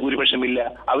 അവിടെ ഭൂരിപക്ഷമില്ല.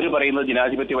 അവർ പറയുന്നത്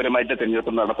ജനാധിപത്യപരമായിട്ട്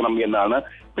തെരഞ്ഞെടുപ്പ് നടത്തണം എന്നാണ്.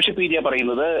 പക്ഷെ PJ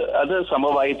പറയുന്നത് അത്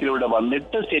സമവായത്തിലൂടെ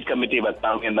വന്നിട്ട് സ്റ്റേറ്റ് കമ്മിറ്റി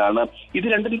വെക്കാം എന്നാണ്. ഇത്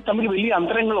രണ്ടും തമ്മിൽ വലിയ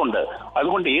അന്തരങ്ങളുണ്ട്.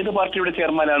 അതുകൊണ്ട് ഏത് പാർട്ടിയുടെ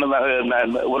ചെയർമാനാണ്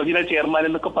ഒറിജിനൽ ചെയർമാൻ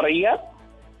എന്നൊക്കെ പറയുക,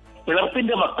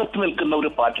 പിളർപ്പിന്റെ വക്കത്ത് നിൽക്കുന്ന ഒരു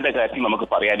പാർട്ടിയുടെ കാര്യത്തിൽ നമുക്ക്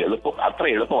പറയാൻ അത്ര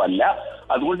എളുപ്പമല്ല.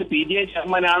 അതുകൊണ്ട് PJ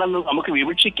ചെയർമാനാണെന്ന് നമുക്ക്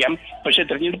വിവക്ഷിക്കാം. പക്ഷെ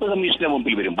തെരഞ്ഞെടുപ്പ് കമ്മീഷന്റെ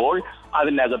മുമ്പിൽ വരുമ്പോൾ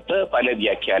അതിനകത്ത് പല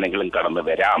വ്യാഖ്യാനങ്ങളും കടന്നു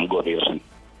വരാം. ഗോപികൃഷ്ണൻ,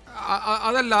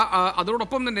 അതല്ല,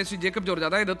 അതോടൊപ്പം തന്നെ ശ്രീ ജേക്കബ് ജോർജ്,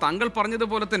 അതായത് താങ്കൾ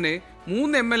പറഞ്ഞതുപോലെ തന്നെ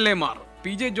 3 MLA-മാർ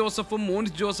PJ ജോസഫും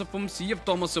മോൻസ് ജോസഫും CF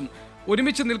തോമസും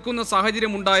ഒരുമിച്ച് നിൽക്കുന്ന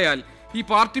സാഹചര്യം ഉണ്ടായാൽ ഈ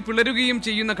പാർട്ടി പിളരുകയും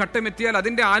ചെയ്യുന്ന ഘട്ടമെത്തിയാൽ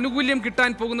അതിന്റെ ആനുകൂല്യം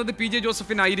കിട്ടാൻ പോകുന്നത് PJ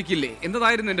ജോസഫിനായിരിക്കില്ലേ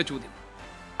എന്നതായിരുന്നു എന്റെ ചോദ്യം.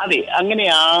 അതെ, അങ്ങനെ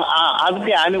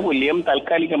അതിന്റെ ആനുകൂല്യം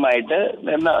താൽക്കാലികമായിട്ട്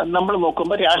നമ്മൾ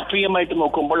നോക്കുമ്പോൾ, രാഷ്ട്രീയമായിട്ട്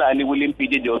നോക്കുമ്പോൾ ആനുകൂല്യം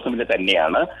PJ ജോസഫിന്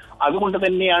തന്നെയാണ്. അതുകൊണ്ട്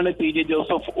തന്നെയാണ് PJ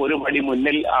ജോസഫ് ഒരു പടി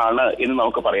മുന്നിൽ ആണ് എന്ന്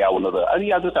നമുക്ക് പറയാവുന്നത്.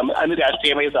 അതിന്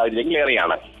രാഷ്ട്രീയമായ സാഹചര്യങ്ങൾ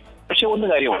ഏറെയാണ്. പക്ഷെ ഒന്ന്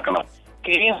കാര്യം ഓർക്കണം,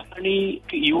 KM മാണി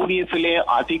UDF-ലെ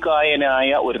അതികായനായ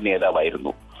ഒരു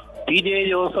നേതാവായിരുന്നു. PJ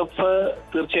ജോസഫ്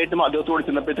തീർച്ചയായിട്ടും അദ്ദേഹത്തോട്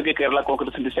ചെന്നപ്പോഴത്തേക്ക് കേരള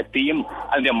കോൺഗ്രസിന്റെ ശക്തിയും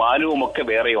അതിന്റെ മാനവും ഒക്കെ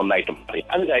വേറെ ഒന്നായിട്ടും മാറി.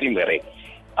 അത് കാര്യം വേറെ.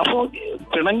 അപ്പോ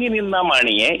പിണങ്ങി നിന്ന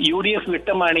മാണിയെ, UDF വിട്ട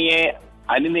മാണിയെ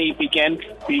അനുനയിപ്പിക്കാൻ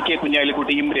PK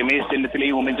കുഞ്ഞാലിക്കുട്ടിയും രമേശ്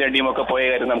ചെന്നിത്തലയും ഉമ്മൻചാണ്ടിയും ഒക്കെ പോയ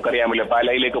കാര്യം നമുക്കറിയാമല്ലോ.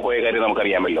 പാലായിലേക്ക് പോയ കാര്യം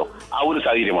നമുക്കറിയാമല്ലോ. ആ ഒരു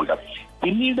സാഹചര്യമുണ്ട്.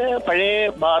 പിന്നീട് പഴയ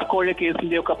ബാർക്കോഴ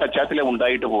കേസിന്റെ ഒക്കെ പശ്ചാത്തലം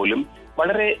ഉണ്ടായിട്ട് പോലും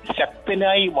വളരെ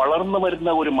ശക്തനായി വളർന്നു വരുന്ന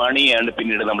ഒരു മാണിയെയാണ്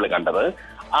പിന്നീട് നമ്മൾ കണ്ടത്.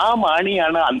 ആ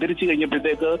മാണിയാണ് അന്തരിച്ചു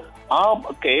കഴിഞ്ഞപ്പോഴത്തേക്ക് ആ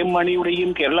KM മാണിയുടെയും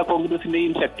കേരള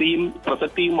കോൺഗ്രസിന്റെയും ശക്തിയും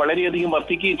പ്രസക്തിയും വളരെയധികം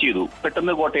വർദ്ധിക്കുകയും ചെയ്തു.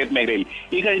 പെട്ടെന്ന് കോട്ടയം മേഖലയിൽ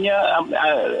ഈ കഴിഞ്ഞ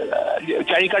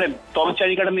തോമസ്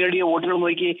ചാഴിക്കാടൻ നേടിയ വോട്ടുകൾ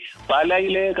നോക്കി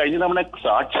പാലായില് കഴിഞ്ഞ തവണ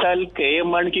സാക്ഷാൽ KM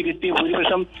മാണിക്ക് കിട്ടിയ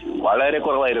ഭൂരിപക്ഷം വളരെ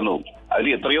കുറവായിരുന്നു. അതിൽ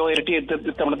എത്രയോ ഇരട്ടി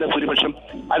തവണത്തെ ഭൂരിപക്ഷം.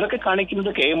 അതൊക്കെ കാണിക്കുന്നത്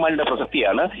KM മാണിയുടെ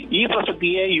പ്രസക്തിയാണ്. ഈ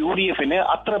പ്രസക്തിയെ UDF-ന്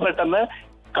അത്ര പെട്ടെന്ന്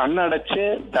കണ്ണടച്ച്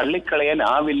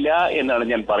തള്ളിക്കളയാനാവില്ല എന്നാണ്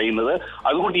ഞാൻ പറയുന്നത്.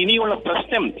 അതുകൊണ്ട് ഇനിയുള്ള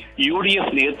പ്രശ്നം UDF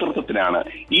നേതൃത്വത്തിനാണ്.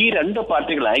 ഈ 2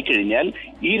 പാർട്ടികളായി കഴിഞ്ഞാൽ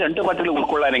ഈ 2 പാർട്ടികൾ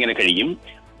ഉൾക്കൊള്ളാൻ എങ്ങനെ കഴിയും?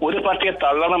 ഒരു പാർട്ടിയെ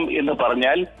തള്ളണം എന്ന്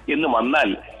പറഞ്ഞാൽ എന്ന് വന്നാൽ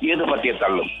ഏത് പാർട്ടിയെ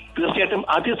തള്ളും? തീർച്ചയായിട്ടും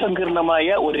അതിസങ്കീർണമായ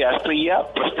ഒരു രാഷ്ട്രീയ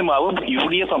പ്രശ്നമാവും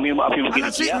UDF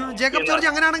അഭിമുഖീകരിക്കുക. ജേക്കബ് ജോർജ്,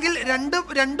 അങ്ങനെയാണെങ്കിൽ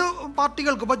രണ്ട്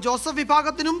പാർട്ടികൾക്കും, ഇപ്പൊ ജോസഫ്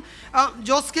വിഭാഗത്തിനും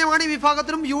ജോസ് കെ മാണി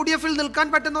വിഭാഗത്തിനും UDF-ൽ നിൽക്കാൻ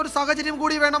പറ്റുന്ന ഒരു സാഹചര്യം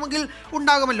കൂടി വേണമെങ്കിൽ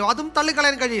ഉണ്ടാകുമല്ലോ. അതും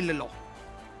തള്ളിക്കളയാൻ കഴിയില്ലല്ലോ.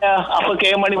 അപ്പൊ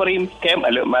KM മാണി പറയും,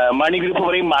 മാണി ഗ്രൂപ്പ്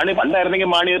പറയും, മാണി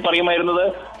പണ്ടായിരുന്നെങ്കിൽ മാണി പറയുമായിരുന്നത്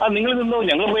നിങ്ങൾ നിന്നോ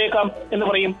ഞങ്ങൾ പോയേക്കാം എന്ന്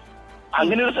പറയും.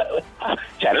 അങ്ങനെ ഒരു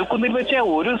ചരൽക്കുന്നിൽ വെച്ച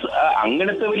ഒരു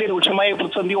അങ്ങനത്തെ വലിയ രൂക്ഷമായ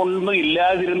പ്രതിസന്ധി ഒന്നും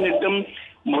ഇല്ലാതിരുന്നിട്ടും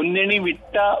മുന്നണി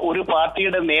വിട്ട ഒരു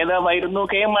പാർട്ടിയുടെ നേതാവായിരുന്നു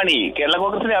KM മാണി. കേരള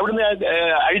കോൺഗ്രസിനെ അവിടുന്ന്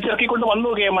അഴിച്ചിറക്കിക്കൊണ്ട് വന്നു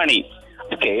KM മാണി.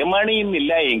 KM മാണി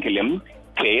ഇന്നില്ല എങ്കിലും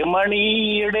KM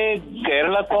മാണിയുടെ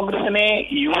കേരള കോൺഗ്രസിനെ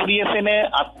UDF-ന്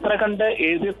അത്ര കണ്ട്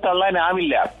എഴുതി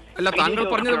തള്ളാനാവില്ല. അല്ല, താങ്കൾ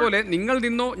പറഞ്ഞതുപോലെ നിങ്ങൾ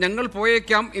നിന്നോ ഞങ്ങൾ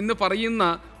പോയേക്കാം എന്ന് പറയുന്ന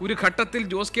ഒരു ഘട്ടത്തിൽ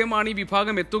ജോസ് കെ മാണി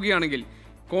വിഭാഗം എത്തുകയാണെങ്കിൽ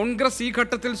കോൺഗ്രസ് ഈ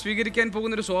ഘട്ടത്തിൽ സ്വീകരിക്കാൻ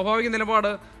പോകുന്ന ഒരു സ്വാഭാവിക നിലപാട്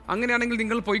അങ്ങനെയാണെങ്കിൽ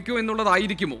നിങ്ങൾ പൊയ്ക്കോ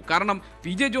എന്നുള്ളതായിരിക്കുമോ? കാരണം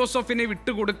PJ ജോസഫിനെ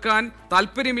വിട്ടുകൊടുക്കാൻ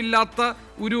താല്പര്യമില്ലാത്ത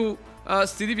ഒരു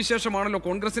സ്ഥിതിവിശേഷമാണല്ലോ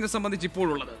കോൺഗ്രസിനെ സംബന്ധിച്ച്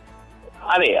ഇപ്പോഴുള്ളത്.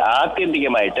 അതെ,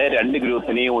 ആത്യന്തികമായിട്ട് 2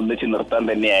 ഗ്രൂപ്പിനെയും ഒന്നിച്ച് നിർത്താൻ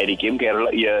തന്നെയായിരിക്കും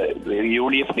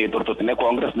UDF നേതൃത്വത്തിന്,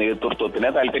 കോൺഗ്രസ്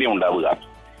നേതൃത്വത്തിന് താല്പര്യം ഉണ്ടാവുക.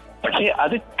 പക്ഷേ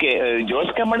അത്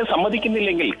ജോസ് കെ മാണി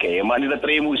സമ്മതിക്കുന്നില്ലെങ്കിൽ, KM മാണിയുടെ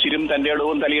അത്രയും ഉശിരും തന്റെ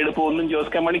ഇടവും തലയെടുപ്പും ഒന്നും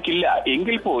ജോസ് കെ മാണിക്കില്ല.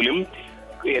 എങ്കിൽ പോലും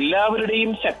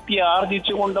എല്ലാവരുടെയും ശക്തി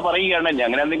ആർജിച്ചുകൊണ്ട് പറയുകയാണ്,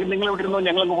 അങ്ങനെ എന്തെങ്കിലും നിങ്ങൾ ഇവിടെ ഇരുന്നോ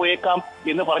ഞങ്ങളങ്ങ് പോയേക്കാം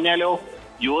എന്ന് പറഞ്ഞാലോ,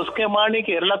 ജോസ് കെ മാണി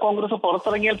കേരള കോൺഗ്രസ്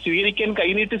പുറത്തിറങ്ങിയാൽ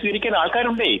കൈനീട്ടി സ്വീകരിക്കാൻ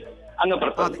ആൾക്കാരുണ്ടേ അങ്ങ്.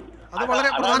 അത് വളരെ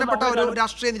പ്രധാനപ്പെട്ട ഒരു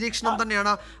രാഷ്ട്രീയ നിരീക്ഷണം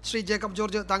തന്നെയാണ് ശ്രീ ജേക്കബ്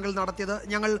ജോർജ് താങ്കൾ നടത്തിയത്.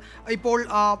 ഞങ്ങൾ ഇപ്പോൾ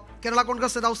കേരള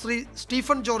കോൺഗ്രസ് നേതാവ് ശ്രീ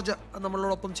സ്റ്റീഫൻ ജോർജ്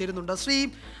നമ്മളോടൊപ്പം ചേരുന്നുണ്ട്.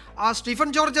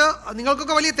 സ്റ്റീഫൻ ജോർജ്,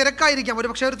 നിങ്ങൾക്കൊക്കെ വലിയ തിരക്കായിരിക്കാം, ഒരു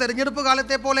പക്ഷേ ഒരു തെരഞ്ഞെടുപ്പ്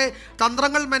കാലത്തെ പോലെ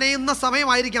തന്ത്രങ്ങൾ മെനയുന്ന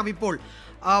സമയമായിരിക്കാം ഇപ്പോൾ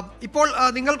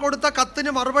നിങ്ങൾ കൊടുത്ത കത്തിന്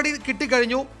മറുപടി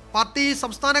കിട്ടിക്കഴിഞ്ഞു. പാർട്ടി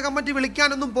സംസ്ഥാന കമ്മിറ്റി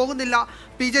വിളിക്കാനൊന്നും പോകുന്നില്ല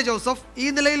PJ ജോസഫ്. ഈ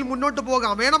നിലയിൽ മുന്നോട്ട്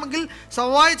പോകാം, വേണമെങ്കിൽ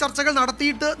സമവായ ചർച്ചകൾ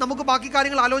നടത്തിയിട്ട് നമുക്ക് ബാക്കി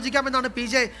കാര്യങ്ങൾ ആലോചിക്കാമെന്നാണ്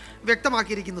PJ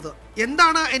വ്യക്തമാക്കിയിരിക്കുന്നത്.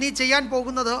 എന്താണ് ഇനി ചെയ്യാൻ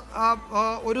പോകുന്നത്?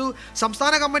 ഒരു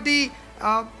സംസ്ഥാന കമ്മിറ്റി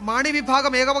മാണി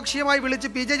വിഭാഗം ഏകപക്ഷീയമായി വിളിച്ച്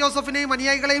PJ ജോസഫിനെയും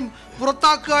അനുയായികളെയും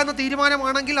പുറത്താക്കുക എന്ന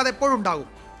തീരുമാനമാണെങ്കിൽ അതെപ്പോഴുണ്ടാകും?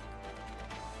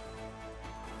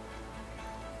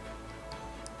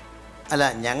 അല്ല,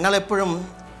 ഞങ്ങളെപ്പോഴും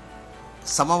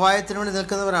സമവായത്തിന് വേണ്ടി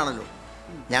നിൽക്കുന്നവരാണല്ലോ.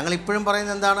 ഞങ്ങളിപ്പോഴും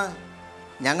പറയുന്നത് എന്താണ്?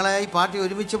 ഞങ്ങളെ ഈ പാർട്ടി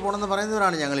ഒരുമിച്ച് പോകണമെന്ന്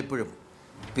പറയുന്നവരാണ് ഞങ്ങളിപ്പോഴും.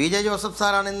 PJ ജോസഫ്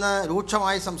സാറാണ് ഇന്ന്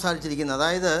രൂക്ഷമായി സംസാരിച്ചിരിക്കുന്നത്.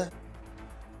 അതായത്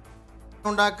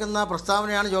ഉണ്ടാക്കുന്ന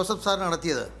പ്രസ്താവനയാണ് ജോസഫ് സാർ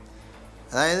നടത്തിയത്.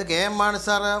 അതായത് KM മാണി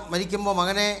സാർ മരിക്കുമ്പോൾ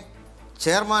മകനെ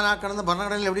ചെയർമാനാക്കണമെന്ന്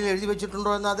ഭരണഘടനയിൽ എവിടെയും എഴുതി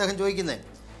വെച്ചിട്ടുണ്ടോ എന്ന് അദ്ദേഹം ചോദിക്കുന്നത്.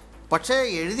 പക്ഷേ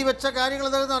എഴുതി വെച്ച കാര്യങ്ങൾ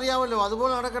അദ്ദേഹത്തിന് അറിയാമല്ലോ,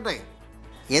 അതുപോലെ നടക്കട്ടെ.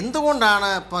 എന്തുകൊണ്ടാണ്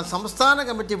സംസ്ഥാന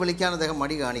കമ്മിറ്റി വിളിക്കാൻ അദ്ദേഹം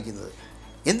മടി കാണിക്കുന്നത്?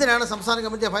 എന്തിനാണ് സംസ്ഥാന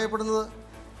കമ്മിറ്റിയെ ഭയപ്പെടുന്നത്?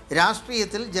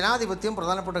 രാഷ്ട്രീയത്തിൽ ജനാധിപത്യം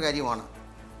പ്രധാനപ്പെട്ട കാര്യമാണ്.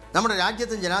 നമ്മുടെ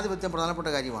രാജ്യത്തും ജനാധിപത്യം പ്രധാനപ്പെട്ട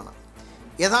കാര്യമാണ്.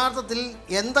 യഥാർത്ഥത്തിൽ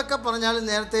എന്തൊക്കെ പറഞ്ഞാലും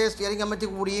നേരത്തെ സ്റ്റിയറിംഗ് കമ്മിറ്റി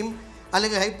കൂടിയും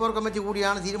അല്ലെങ്കിൽ ഹൈപ്പവർ കമ്മിറ്റി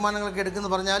കൂടിയാണ് തീരുമാനങ്ങളൊക്കെ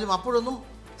എടുക്കുന്നത് പറഞ്ഞാലും അപ്പോഴൊന്നും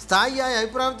സ്ഥായിയായ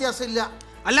അഭിപ്രായ വ്യത്യാസം ഇല്ല.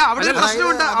 അല്ല, അവിടെ ഒരു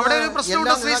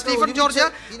പ്രശ്നമുണ്ട്. ശ്രീ സ്റ്റീഫൻ ജോർജ്,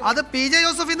 അത് പി ജെ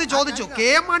ജോസഫ് ഇന്ന് ചോദിച്ചു. കെ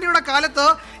എം മാണിയുടെ കാലത്ത്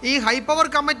ഈ ഹൈപ്പവർ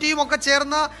കമ്മിറ്റിയും ഒക്കെ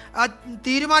ചേർന്ന്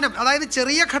തീരുമാനം, അതായത്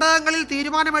ചെറിയ ഘടകങ്ങളിൽ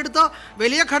തീരുമാനമെടുത്ത്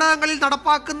വലിയ ഘടകങ്ങളിൽ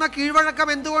നടപ്പാക്കുന്ന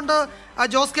കീഴ്വഴക്കം എന്തുകൊണ്ട്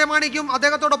ജോസ് കെ മാണിക്കും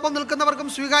അദ്ദേഹത്തോടൊപ്പം നിൽക്കുന്നവർക്കും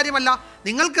സ്വീകാര്യമല്ല?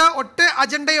 നിങ്ങൾക്ക് ഒറ്റ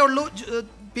അജണ്ടയേ ഉള്ളൂ,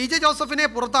 പി ജെ ജോസഫിനെ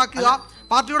പുറത്താക്കുക,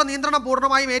 പാർട്ടിയുടെ നിയന്ത്രണം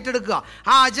പൂർണ്ണമായും ഏറ്റെടുക്കുക.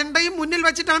 ആ അജണ്ടയും മുന്നിൽ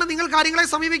വെച്ചിട്ടാണ് നിങ്ങൾ കാര്യങ്ങളെ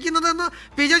സമീപിക്കുന്നതെന്ന്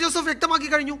പി ജെ ജോസഫ് വ്യക്തമാക്കി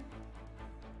കഴിഞ്ഞു.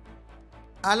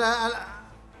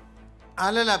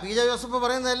 അല്ലല്ല, പി ജെ ജോസഫ്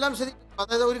പറയുന്നത് എല്ലാം ശരി.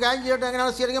 അതായത് ഒരു കാര്യം ചെയ്യട്ടെ,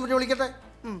 എങ്ങനെയാണ് സ്റ്റിയറിംഗ് കമ്മിറ്റി വിളിക്കട്ടെ,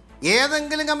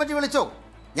 ഏതെങ്കിലും കമ്മിറ്റി വിളിച്ചോ.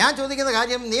 ഞാൻ ചോദിക്കുന്ന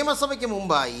കാര്യം, നിയമസഭയ്ക്ക്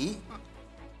മുമ്പായി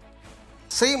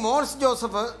ശ്രീ മോൻസ്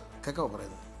ജോസഫ് കേൾക്കാവോ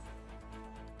പറയുന്നത്,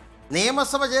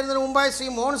 നിയമസഭ ചേരുന്നതിന് മുമ്പായി ശ്രീ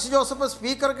മോൻസ് ജോസഫ്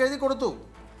സ്പീക്കർക്ക് എഴുതി കൊടുത്തു.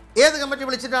 ഏത് കമ്മിറ്റി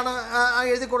വിളിച്ചിട്ടാണ്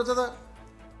എഴുതി കൊടുത്തത്?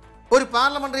 ഒരു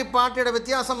പാർലമെൻ്ററി പാർട്ടിയുടെ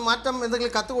വ്യത്യാസം മാറ്റം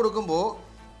എന്തെങ്കിലും കത്ത് കൊടുക്കുമ്പോൾ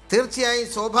തീർച്ചയായും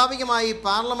സ്വാഭാവികമായി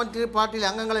പാർലമെൻ്ററി പാർട്ടിയിലെ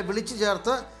അംഗങ്ങളെ വിളിച്ചു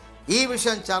ചേർത്ത് ഈ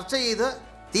വിഷയം ചർച്ച ചെയ്ത്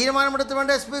തീരുമാനമെടുത്ത്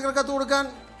വേണ്ട സ്പീക്കർ കത്ത് കൊടുക്കാൻ.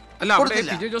 അല്ല, അവിടെ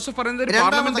പി ജെ ജോസഫ് പറയുന്നത്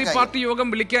പാർലമെന്ററി പാർട്ടി യോഗം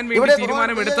വിളിക്കാൻ വേണ്ടി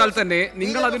തീരുമാനമെടുത്താൽ തന്നെ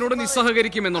നിങ്ങൾ അതിനോട്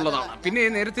നിസ്സഹകരിക്കും എന്നുള്ളതാണ്. പിന്നെ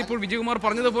നേരത്തെ ഇപ്പോൾ വിജയകുമാർ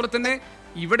പറഞ്ഞതുപോലെ തന്നെ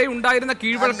ഇവിടെ ഉണ്ടായിരുന്ന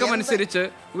കീഴ്വഴക്കം അനുസരിച്ച്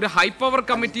ഒരു ഹൈപ്പവർ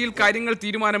കമ്മിറ്റിയിൽ കാര്യങ്ങൾ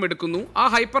തീരുമാനമെടുക്കുന്നു. ആ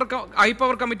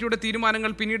ഹൈപ്പവർ കമ്മിറ്റിയുടെ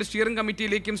തീരുമാനങ്ങൾ പിന്നീട് സ്റ്റിയറിംഗ്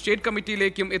കമ്മിറ്റിയിലേക്കും സ്റ്റേറ്റ്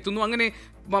കമ്മിറ്റിയിലേക്കും എത്തുന്നു, അങ്ങനെ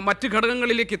മറ്റ്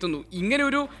ഘടകങ്ങളിലേക്ക് എത്തുന്നു. ഇങ്ങനെ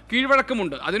ഒരു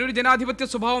കീഴ്വഴക്കമുണ്ട്, അതിനൊരു ജനാധിപത്യ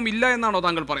സ്വഭാവം ഇല്ല എന്നാണോ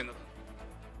താങ്കൾ പറയുന്നത്?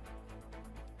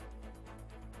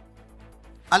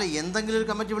 അല്ല, എന്തെങ്കിലും ഒരു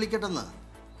കമ്മിറ്റി വിളിക്കട്ടെന്ന്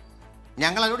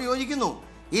ഞങ്ങൾ അതിനോട് യോജിക്കുന്നു.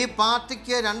 ഈ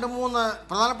പാർട്ടിക്ക് 2-3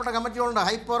 പ്രധാനപ്പെട്ട കമ്മിറ്റികളുണ്ട്.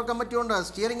 ഹൈപ്പവർ കമ്മിറ്റിയുണ്ട്,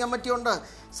 സ്റ്റിയറിംഗ് കമ്മിറ്റിയുണ്ട്,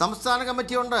 സംസ്ഥാന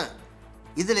കമ്മിറ്റിയുണ്ട്.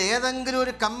 ഇതിലേതെങ്കിലും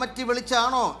ഒരു കമ്മിറ്റി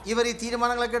വിളിച്ചാണോ ഇവർ ഈ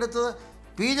തീരുമാനങ്ങളൊക്കെ എടുത്തത്?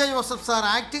 P J Joseph sir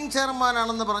acting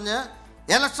ചെയർമാനാണെന്ന് പറഞ്ഞ്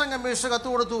ഇലക്ഷൻ കമ്മീഷന് കത്ത്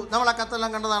കൊടുത്തു. നമ്മൾ ആ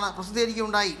കത്തെല്ലാം കണ്ടതാണ്,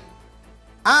 പ്രസിദ്ധീകരിക്കുകയുണ്ടായി.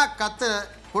 ആ കത്ത്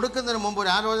കൊടുക്കുന്നതിന് മുമ്പ്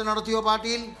ഒരു ആലോചന നടത്തിയോ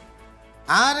പാർട്ടിയിൽ?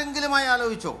 ആരെങ്കിലുമായി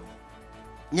ആലോചിച്ചോ?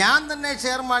 ഞാൻ തന്നെ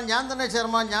ചെയർമാൻ,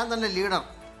 ഞാൻ തന്നെ ലീഡർ.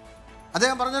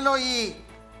 അദ്ദേഹം പറഞ്ഞല്ലോ, ഈ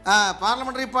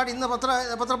പാർലമെൻ്ററി പാർട്ടി ഇന്ന്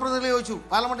പത്രപ്രതിനിധികൾ ചോദിച്ചു,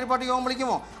 പാർലമെൻ്ററി പാർട്ടി യോഗം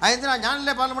വിളിക്കുമോ? അതെന്തിനാ,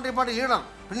 ഞാനല്ലേ പാർലമെൻ്ററി പാർട്ടി ലീഡർ,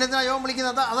 പിന്നെ എന്തിനാ യോഗം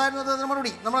വിളിക്കുന്നത്? അതായിരുന്നു അദ്ദേഹത്തിന്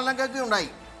മറുപടി. നമ്മളെല്ലാം കേൾക്കുകയുണ്ടായി.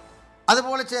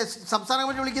 അതുപോലെ സംസ്ഥാന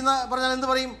കമ്മിറ്റി വിളിക്കുന്ന പറഞ്ഞാൽ എന്ത്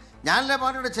പറയും? ഞാനല്ലേ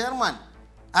പാർട്ടിയുടെ ചെയർമാൻ.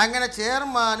 അങ്ങനെ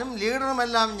ചെയർമാനും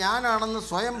ലീഡറുമെല്ലാം ഞാനാണെന്ന്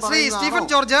സ്വയം ശ്രീ സ്റ്റീഫൻ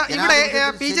ജോർജ്, ഇവിടെ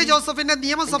പി ജെ ജോസഫിന്റെ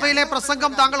നിയമസഭയിലെ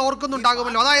പ്രസംഗം താങ്കൾ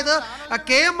ഓർക്കുന്നുണ്ടാകുമല്ലോ. അതായത്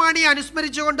കെ എം മാണിയെ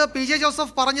അനുസ്മരിച്ചുകൊണ്ട് പി ജെ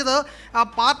ജോസഫ് പറഞ്ഞത്,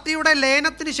 പാർട്ടിയുടെ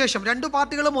ലയനത്തിന് ശേഷം 2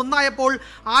 പാർട്ടികളും ഒന്നായപ്പോൾ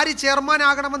ആര് ചെയർമാൻ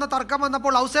ആകണമെന്ന തർക്കം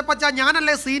വന്നപ്പോൾ ഔസേപ്പച്ച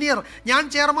ഞാനല്ലേ സീനിയർ, ഞാൻ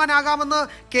ചെയർമാൻ ആകാമെന്ന്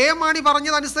കെ എം മാണി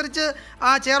പറഞ്ഞതനുസരിച്ച്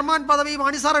ചെയർമാൻ പദവി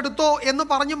മാണി സാർ എടുത്തോ എന്ന്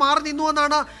പറഞ്ഞു മാറി നിന്നു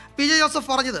എന്നാണ് പി ജെ ജോസഫ്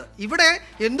പറഞ്ഞത്. ഇവിടെ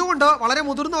എന്തുകൊണ്ട് വളരെ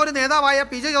മുതിർന്ന ഒരു നേതാവായ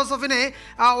പി ജെ ജോസഫിനെ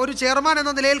ഒരു ചെയർമാൻ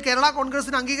എന്ന നിലയിൽ കേരള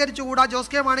കോൺഗ്രസിന് അംഗീകരിച്ചുകൂടാ?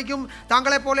 ജോസ് കെ മാണിക്കും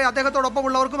താങ്കളെ പോലെ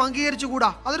അദ്ദേഹത്തോടൊപ്പമുള്ളവർക്കും അംഗീകരിച്ചുകൂടാ?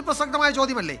 അതൊരു പ്രസക്തമായ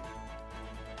ചോദ്യമല്ലേ?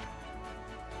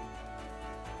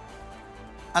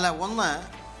 അല്ല, ഒന്ന്,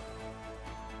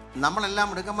 നമ്മളെല്ലാം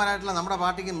മിടുക്കന്മാരായിട്ടുള്ള, നമ്മുടെ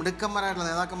പാർട്ടിക്ക് മിടുക്കന്മാരായിട്ടുള്ള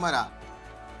നേതാക്കന്മാരാ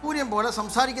പൂര്യം പോലെ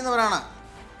സംസാരിക്കുന്നവരാണ്.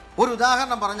 ഒരു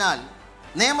ഉദാഹരണം പറഞ്ഞാൽ,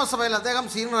 നിയമസഭയിൽ അദ്ദേഹം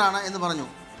സീനിയറാണ് എന്ന് പറഞ്ഞു.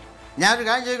 ഞാനൊരു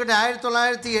കാര്യം ചോദിക്കട്ടെ,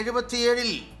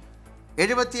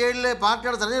 1977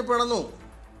 പാർട്ടിയുടെ തെരഞ്ഞെടുപ്പ് നടന്നു.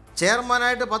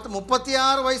 ചെയർമാനായിട്ട്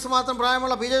 36 വയസ്സ് മാത്രം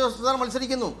പ്രായമുള്ള പി ജെ ജോസഫ് സാർ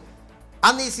മത്സരിക്കുന്നു.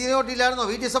 അന്ന് ഈ സീനിയോറിറ്റി ഇല്ലായിരുന്നോ?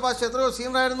 വി ടി സഭാഷ് എത്രയോ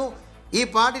സീനിയറായിരുന്നു. ഈ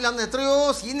പാർട്ടിയിൽ അന്ന് എത്രയോ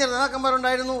സീനിയർ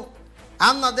നേതാക്കന്മാരുണ്ടായിരുന്നു.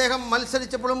 അന്ന് അദ്ദേഹം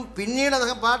മത്സരിച്ചപ്പോഴും പിന്നീട്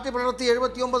അദ്ദേഹം പാർട്ടി പുലർത്തി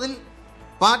 79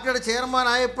 പാർട്ടിയുടെ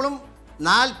ചെയർമാനായപ്പോഴും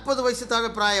 40 വയസ്സ് താഴെ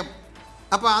പ്രായം.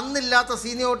 അപ്പോൾ അന്നില്ലാത്ത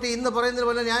സീനിയോറിറ്റി ഇന്ന് പറയുന്നതിൽ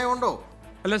വല്ല ന്യായമുണ്ടോ?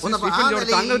 അല്ല,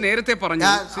 താങ്കൾ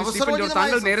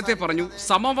നേരത്തെ പറഞ്ഞു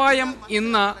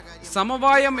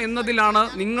സമവായം എന്നതിലാണ്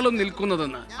നിങ്ങളും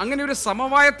നിൽക്കുന്നതെന്ന്. അങ്ങനെ ഒരു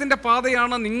സമവായത്തിന്റെ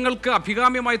പാതയാണ് നിങ്ങൾക്ക്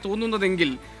അഭികാമ്യമായി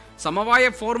തോന്നുന്നതെങ്കിൽ സമവായ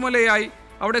ഫോർമുലയായി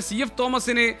അവിടെ CF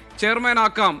തോമസിനെ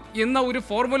ചെയർമാനാക്കാം എന്ന ഒരു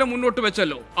ഫോർമുല മുന്നോട്ട്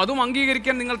വെച്ചല്ലോ, അതും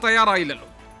അംഗീകരിക്കാൻ നിങ്ങൾ തയ്യാറായില്ലല്ലോ.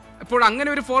 അപ്പോൾ അങ്ങനെ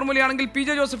ഒരു ഫോർമുലയാണെങ്കിൽ പി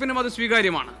ജെ ജോസഫിനും അത്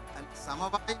സ്വീകാര്യമാണ്.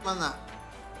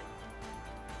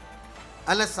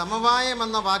 സമവായം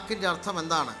എന്ന വാക്കിന്റെ അർത്ഥം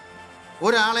എന്താണ്?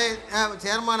 ഒരാളെ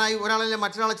ചെയർമാനായി ഒരാളെ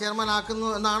മറ്റൊരാളെ ചെയർമാനാക്കുന്നു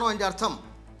എന്നാണോ അതിൻ്റെ അർത്ഥം?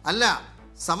 അല്ല.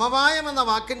 സമവായം എന്ന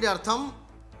വാക്കിൻ്റെ അർത്ഥം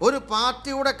ഒരു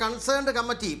പാർട്ടിയുടെ കൺസേൺഡ്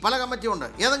കമ്മിറ്റി, പല കമ്മിറ്റിയുണ്ട്,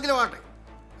 ഏതെങ്കിലും ആട്ടെ,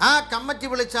 ആ കമ്മിറ്റി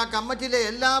വിളിച്ച് ആ കമ്മിറ്റിയിലെ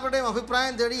എല്ലാവരുടെയും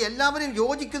അഭിപ്രായം തേടി എല്ലാവരും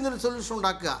യോജിക്കുന്നൊരു സൊല്യൂഷൻ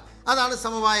ഉണ്ടാക്കുക, അതാണ്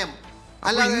സമവായം.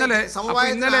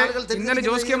 ഇന്നലെ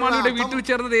ജോസ് കെ മാണിയുടെ വീട്ടിൽ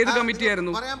ചേർന്നത് ഏത്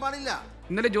കമ്മിറ്റിയായിരുന്നു? പറയാൻ പാടില്ല.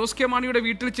 ഇന്നലെ ജോസ് കെ മാണിയുടെ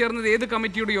വീട്ടിൽ ചേർന്നത് ഏത്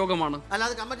കമ്മിറ്റിയുടെ യോഗമാണ്?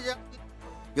 അല്ലാതെ കമ്മിറ്റി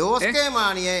ജോസ് കെ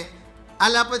മാണിയെ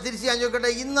അല്ല, അപ്പോൾ തിരിച്ച് ഞാൻ ചോദിക്കട്ടെ,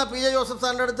 ഇന്ന് പി ജെ ജോസഫ്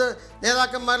സാറിൻ്റെ അടുത്ത്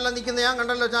നേതാക്കന്മാരെല്ലാം നിൽക്കുന്ന ഞാൻ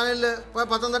കണ്ടല്ലോ ചാനലിൽ,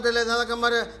 പത്തനംതിട്ടയിലെ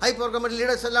നേതാക്കന്മാർ ഹൈപ്പവർ കമ്മിറ്റി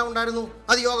ലീഡേഴ്സ് എല്ലാം ഉണ്ടായിരുന്നു.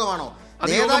 അത് യോഗമാണോ?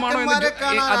 അത്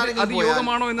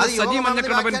യോഗമാണോ എന്ന് സജി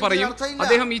മഞ്ഞക്കടമ്പൻ പറയും.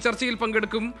 അദ്ദേഹം ഈ ചർച്ചയിൽ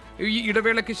പങ്കെടുക്കും. ഈ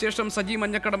ഇടവേളയ്ക്ക് ശേഷം സജി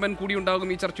മഞ്ഞക്കടമ്പൻ കൂടി ഉണ്ടാകും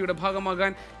ഈ ചർച്ചയുടെ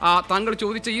ഭാഗമാകാൻ. താങ്കൾ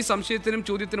ചോദിച്ച ഈ സംശയത്തിനും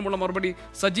ചോദ്യത്തിനുമുള്ള മറുപടി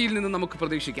സജിയിൽ നിന്ന് നമുക്ക്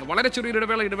പ്രതീക്ഷിക്കാം. വളരെ ചെറിയൊരു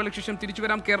ഇടവേളയ്ക്ക് ശേഷം തിരിച്ചു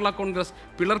വരാം. കേരള കോൺഗ്രസ്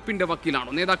പിളർപ്പിന്റെ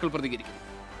വക്കീലാണോ? നേതാക്കൾ പ്രതികരിക്കും.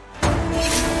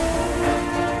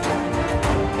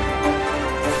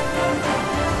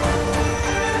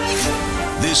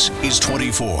 This is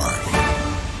 24.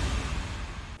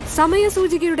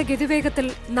 സമയസൂചികയുടെ ഗതിവേഗത്തിൽ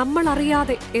നമ്മൾ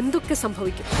അറിയാതെ എന്തൊക്കെ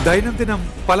സംഭവിക്കും. ദൈനംദിനം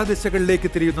പല ദിശകളിലേക്ക്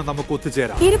തിരിയുന്ന നമുക്ക്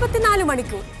ഒത്തുചേരാം. 24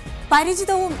 മണിക്കൂർ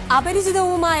പരിചിതവും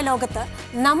അപരിചിതവുമായ ലോകത്ത്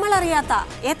നമ്മൾ അറിയാത്ത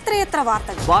എത്രയെത്ര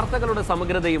വാർത്തകളുടെ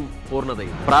സമഗ്രതയും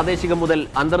പൂർണ്ണതയും. പ്രാദേശികം മുതൽ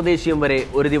അന്തർദേശീയം വരെ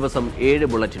ഒരു ദിവസം 7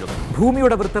 ബുള്ളറ്റിനുകൾ.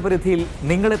 ഭൂമിയുടെ വൃത്തപരിധിയിൽ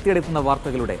നിങ്ങളെത്തിയെടുക്കുന്ന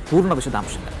വാർത്തകളുടെ പൂർണ്ണ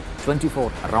വിശദാംശങ്ങൾ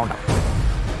 24 റൗണ്ട് അപ്പ്.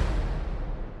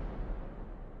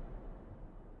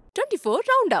 24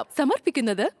 റൗണ്ട് അപ്പ്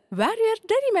സമർപ്പിക്കുന്നത് Warrier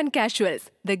denim and casuals,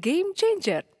 the game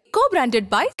changer. Co-branded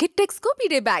by Kittex Scoopy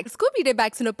Day Bags. Scoopy Day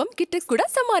Bagsനൊപ്പം Kittex കൂടെ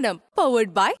സമ്മാനം.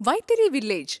 Powered by Vythiri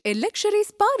village, a luxury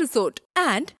spa resort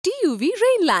and TUV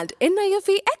Rainland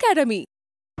NIFE Academy.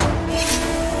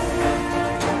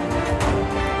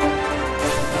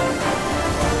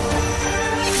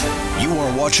 You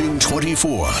are watching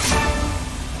 24.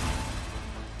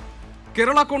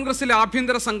 Kerala കോൺഗ്രസിലെ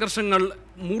ആഭ്യന്തര സംഘർഷങ്ങൾ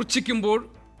മൂർച്ഛിക്കുമ്പോൾ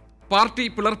party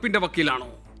പിളർപ്പിന്റെ വക്കീലാണോ?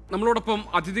 നമ്മളോടൊപ്പം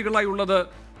അതിഥികളായി ഉള്ളത്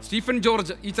Stephen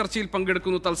George ഈ ചർച്ചയിൽ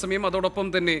പങ്കെടുക്കുന്നു തത്സമയം. അതോടൊപ്പം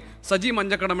തന്നെ സജി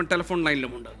മഞ്ഞക്കടമ്പൻ ടെലിഫോൺ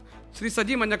ലൈനിലുമുണ്ട്. ശ്രീ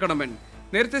സജി മഞ്ഞക്കടമ്പൻ,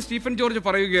 നേരത്തെ സ്റ്റീഫൻ ജോർജ്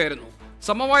പറയുകയായിരുന്നു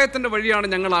സമവായത്തിന്റെ വഴിയാണ്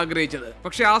ഞങ്ങൾ ആഗ്രഹിച്ചത്,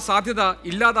 പക്ഷേ ആ സാധ്യത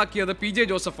ഇല്ലാതാക്കിയത് പി ജെ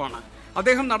ജോസഫാണ്.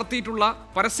 അദ്ദേഹം നടത്തിയിട്ടുള്ള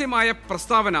പരസ്യമായ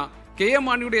പ്രസ്താവന കെ എം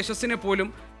മാണിയുടെ യശസ്സിനെ പോലും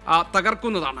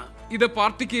തകർക്കുന്നതാണ്. ഇത്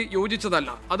പാർട്ടിക്ക് യോജിച്ചതല്ല.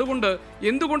 അതുകൊണ്ട്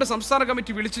എന്തുകൊണ്ട് സംസ്ഥാന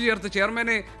കമ്മിറ്റി വിളിച്ചു ചേർത്ത്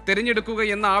ചെയർമാനെ തെരഞ്ഞെടുക്കുക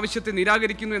എന്ന ആവശ്യത്തെ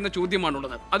നിരാകരിക്കുന്നു എന്ന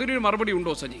ചോദ്യമാണുള്ളത്. അതിനൊരു മറുപടി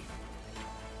ഉണ്ടോ സജി?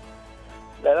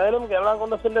 ഏതായാലും കേരള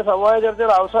കോൺഗ്രസിന്റെ സമവായ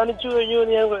ചർച്ചകൾ അവസാനിച്ചു കഴിഞ്ഞു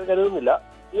എന്ന് ഞാൻ കരുതുന്നില്ല.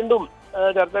 വീണ്ടും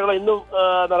ചർച്ചകൾ ഇന്നും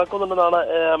നടക്കുന്നുണ്ടെന്നാണ്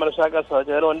മനസ്സിലാക്കാൻ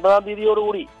സാധിച്ചത്. 9-ാം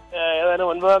തീയതിയോടുകൂടി, ഏതായാലും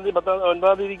 9-ാം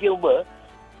തീയതിക്ക് മുമ്പ്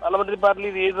പാർലമെന്ററി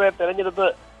പാർട്ടി ലീഡറെ തെരഞ്ഞെടുത്ത്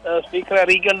സ്പീക്കറെ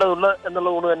അറിയിക്കേണ്ടതുണ്ട്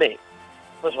എന്നുള്ളതുകൊണ്ട് തന്നെ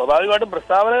സ്വാഭാവികമായിട്ടും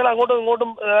പ്രസ്താവനകൾ അങ്ങോട്ടും ഇങ്ങോട്ടും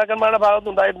നേതാക്കന്മാരുടെ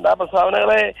ഭാഗത്തുണ്ടായിട്ടുണ്ട്. ആ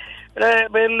പ്രസ്താവനകളെ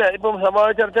പേരിൽ ഇപ്പം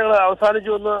സമവായ ചർച്ചകൾ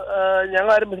അവസാനിച്ചു എന്ന്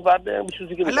ഞങ്ങളാരും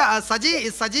വിശ്വസിക്കുന്നില്ല. അല്ല,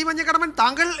 സജി മഞ്ഞക്കടമ്പൻ,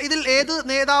 താങ്കൾ ഇതിൽ ഏത്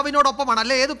നേതാവിനോടൊപ്പമാണ്,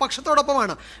 അല്ലെ ഏത്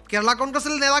പക്ഷത്തോടൊപ്പമാണ്? കേരള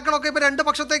കോൺഗ്രസിൽ നേതാക്കളൊക്കെ ഇപ്പൊ 2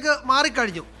 പക്ഷത്തേക്ക്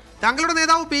മാറിക്കഴിഞ്ഞു. താങ്കളുടെ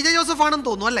നേതാവ് പി ജെ ജോസഫ് ആണെന്ന്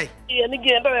തോന്നുന്നു, അല്ലേ? എനിക്ക്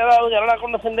എന്റെ നേതാവ് കേരള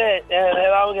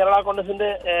കോൺഗ്രസിന്റെ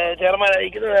ചെയർമാൻ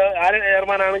അയക്കുന്നത് ആര്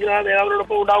ചെയർമാനാണെങ്കിലും ആ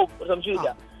നേതാവിനോടൊപ്പം ഉണ്ടാവും, സംശയമില്ല.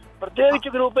 പ്രത്യേകിച്ച്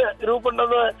ഗ്രൂപ്പ്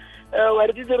ഉണ്ടെന്ന്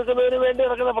വരുത്തി തീർക്കുന്നതിന് വേണ്ടി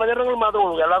നടക്കുന്ന പ്രചരണങ്ങൾ മാത്രമേ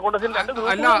ഉള്ളൂ. കേരള കോൺഗ്രസിൽ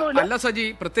അല്ല സജി,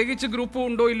 പ്രത്യേകിച്ച് ഗ്രൂപ്പ്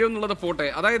ഉണ്ടോ ഇല്ലയോ എന്നുള്ളത് പോട്ടെ.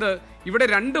 അതായത് ഇവിടെ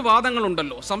 2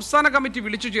 വാദങ്ങളുണ്ടല്ലോ. സംസ്ഥാന കമ്മിറ്റി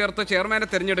വിളിച്ചു ചേർത്ത് ചെയർമാനെ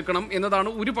തെരഞ്ഞെടുക്കണം എന്നതാണ്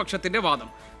ഒരു പക്ഷത്തിന്റെ വാദം.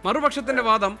 മറുപക്ഷത്തിന്റെ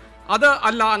വാദം അത്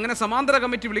അല്ല, അങ്ങനെ സമാന്തര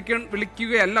കമ്മിറ്റി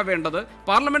വിളിക്കുകയല്ല വേണ്ടത്,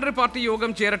 പാർലമെന്ററി പാർട്ടി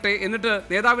യോഗം ചേരട്ടെ എന്നിട്ട്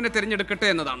നേതാവിനെ തെരഞ്ഞെടുക്കട്ടെ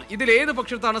എന്നതാണ്. ഇതിൽ ഏത്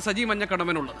പക്ഷത്താണ് സജി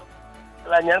മഞ്ഞക്കടമ്പനുള്ളത്?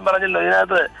 അല്ല, ഞാൻ പറഞ്ഞല്ലോ,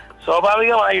 ഇതിനകത്ത്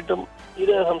സ്വാഭാവികമായിട്ടും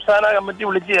ഇത് സംസ്ഥാന കമ്മിറ്റി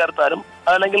വിളിച്ചു ചേർത്താലും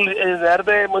അല്ലെങ്കിൽ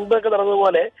നേരത്തെ മുൻപൊക്കെ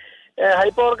നടന്നതുപോലെ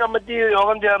ഹൈപ്പവർ കമ്മിറ്റി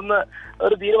യോഗം ചേർന്ന്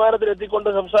ഒരു തീരുമാനത്തിലെത്തിക്കൊണ്ട്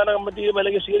സംസ്ഥാന കമ്മിറ്റിയും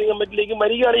അല്ലെങ്കിൽ സ്റ്റിയറിംഗ് കമ്മിറ്റിയിലേക്കും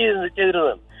വരികയാണ്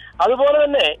ചെയ്തിരുന്നത്. അതുപോലെ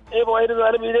തന്നെ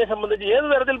പോയിരുന്നാലും ഇതിനെ സംബന്ധിച്ച് ഏത്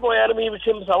തരത്തിൽ പോയാലും ഈ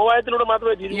വിഷയം സമവായത്തിലൂടെ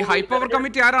മാത്രമേ ഈ ഹൈപ്പവർ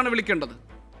കമ്മിറ്റി ആരാണ് വിളിക്കേണ്ടത്?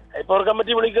 ഹൈപ്പവർ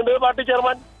കമ്മിറ്റി വിളിക്കേണ്ടത് പാർട്ടി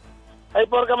ചെയർമാൻ.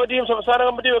 ഹൈപ്പവർ കമ്മിറ്റിയും സംസ്ഥാന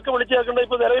കമ്മിറ്റിയും ഒക്കെ വിളിച്ചു ചേർക്കേണ്ടത്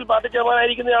ഇപ്പോൾ നിലവിൽ പാർട്ടി ചെയർമാൻ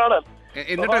ആയിരിക്കുന്നയാളാണ്.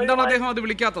 എന്നിട്ട് എന്താണ് അദ്ദേഹം അത്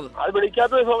വിളിക്കാത്തത്?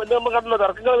 നമ്മൾ കണ്ടല്ലോ,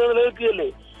 തർക്കങ്ങൾ നിലനിൽക്കുകയല്ലേ.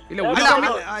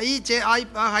 ഈ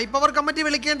ഹൈപ്പവർ കമ്മിറ്റി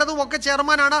വിളിക്കേണ്ടതും ഒക്കെ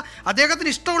ചെയർമാനാണ്. അദ്ദേഹത്തിന്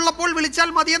ഇഷ്ടമുള്ളപ്പോൾ വിളിച്ചാൽ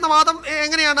മതിയെന്ന വാദം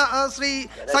എങ്ങനെയാണ് ശ്രീ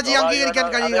സജി അംഗീകരിക്കാൻ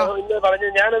കഴിയുക?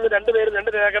 ഞാനത് 2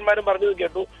 നേതാക്കന്മാരും പറഞ്ഞത്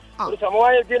കേട്ടു. ഒരു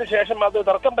സമവായത്തിന് ശേഷം മാത്രമേ,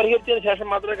 തർക്കം പരിഹരിച്ചതിന് ശേഷം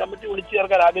മാത്രമേ കമ്മിറ്റി വിളിച്ചു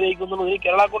ചേർക്കാൻ ആഗ്രഹിക്കുന്നുള്ളൂ. ഈ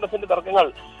കേരള കോൺഗ്രസിന്റെ തർക്കങ്ങൾ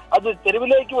അത്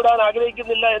തെരുവിലേക്ക് വിടാൻ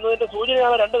ആഗ്രഹിക്കുന്നില്ല എന്നതിന്റെ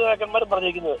സൂചനയാണ് 2 നേതാക്കന്മാരും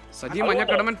പറഞ്ഞിരിക്കുന്നത്. സജി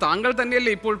മഞ്ഞക്കടമ്പൻ, താങ്കൾ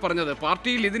തന്നെയല്ലേ ഇപ്പോൾ പറഞ്ഞത്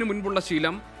പാർട്ടിയിൽ ഇതിനു മുൻപുള്ള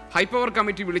ശീലം ഹൈപ്പവർ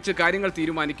കമ്മിറ്റി വിളിച്ച് കാര്യങ്ങൾ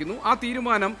തീരുമാനിക്കുന്നു, ആ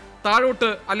തീരുമാനം താഴോട്ട്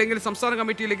അല്ലെങ്കിൽ സംസ്ഥാന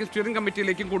കമ്മിറ്റിയിലേക്കും സ്റ്റിയറിംഗ്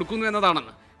കമ്മിറ്റിയിലേക്കും കൊടുക്കുന്നു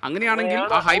എന്നതാണെന്ന്. അങ്ങനെയാണെങ്കിൽ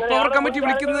ആ ഹൈപ്പവർ കമ്മിറ്റി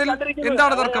വിളിക്കുന്നതിൽ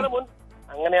എന്താണ് തർക്കം?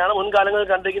 അങ്ങനെയാണ് മുൻകാലങ്ങളിൽ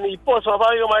കണ്ടിരിക്കുന്നത്. ഇപ്പോൾ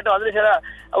സ്വാഭാവികമായിട്ടും അതിന് ചില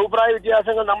അഭിപ്രായ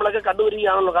വ്യത്യാസങ്ങൾ നമ്മളൊക്കെ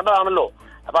കണ്ടതാണല്ലോ.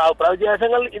 അപ്പൊ അഭിപ്രായ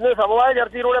വ്യത്യാസങ്ങൾ ഇന്ന് സമവായ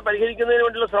ചർച്ചയിലൂടെ പരിഹരിക്കുന്നതിന്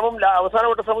വേണ്ടിയുള്ള ശ്രമം,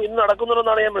 അവസാനവട്ട ശ്രമം ഇന്ന്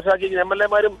നടക്കുന്നുണ്ടെന്നാണ് ഞാൻ മനസ്സിലാക്കിയിരിക്കുന്നത്. MLA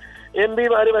മാരും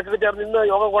MP-മാരും ഒക്കെ ചേർന്ന് ഇന്ന്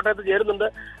യോഗം കോട്ടയത്ത് ചേരുന്നുണ്ട്.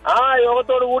 ആ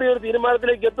യോഗത്തോടു കൂടി ഒരു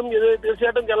തീരുമാനത്തിലേക്ക് എത്തും. ഇത്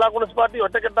തീർച്ചയായിട്ടും കേരള കോൺഗ്രസ് പാർട്ടി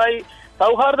ഒറ്റക്കെട്ടായി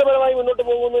സൗഹാർദ്ദപരമായി മുന്നോട്ട്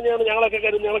പോകുമെന്ന് തന്നെയാണ് ഞങ്ങളൊക്കെ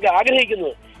കരുതുന്നത്, ഞങ്ങളൊക്കെ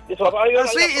ആഗ്രഹിക്കുന്നത്.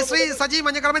 ശ്രീ സജി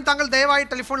മഞ്ഞക്കടമ്പൻ, താങ്കൾ ദയവായി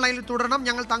ടെലിഫോൺ ലൈനിൽ തുടരണം,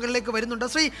 ഞങ്ങൾ താങ്കളിലേക്ക് വരുന്നുണ്ട്.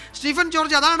 ശ്രീ സ്റ്റീഫൻ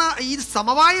ജോർജ്, അതാണ് ഈ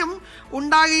സമവായം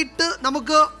ഉണ്ടായിട്ട്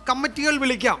നമുക്ക് കമ്മിറ്റികൾ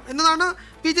വിളിക്കാം എന്നതാണ്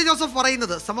പി ജെ ജോസഫ്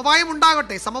പറയുന്നത്. സമവായം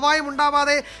ഉണ്ടാകട്ടെ, സമവായം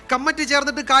ഉണ്ടാവാതെ കമ്മിറ്റി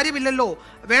ചേർന്നിട്ട് കാര്യമില്ലല്ലോ.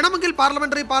 വേണമെങ്കിൽ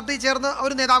പാർലമെന്ററി പാർട്ടി ചേർന്ന്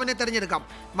ഒരു നേതാവിനെ തെരഞ്ഞെടുക്കാം.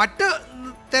 മറ്റ്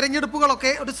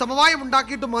തെരഞ്ഞെടുപ്പുകളൊക്കെ ഒരു സമവായം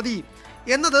ഉണ്ടാക്കിയിട്ട് മതി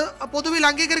എന്നത് പൊതുവിൽ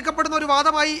അംഗീകരിക്കപ്പെടുന്ന ഒരു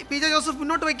വാദമായി പി ജെ ജോസഫ്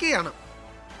മുന്നോട്ട് വയ്ക്കുകയാണ്.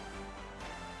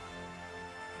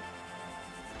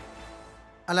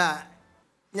 അല്ല,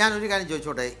 ഞാനൊരു കാര്യം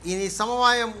ചോദിച്ചോട്ടെ. ഇനി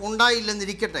സമവായം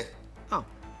ഉണ്ടായില്ലെന്നിരിക്കട്ടെ,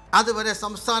 അതുവരെ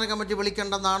സംസ്ഥാന കമ്മിറ്റി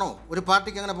വിളിക്കേണ്ടെന്നാണോ ഒരു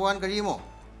പാർട്ടിക്ക് അങ്ങനെ പോകാൻ കഴിയുമോ?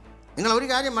 നിങ്ങൾ ഒരു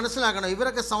കാര്യം മനസ്സിലാക്കണം,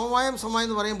 ഇവരൊക്കെ സമവായം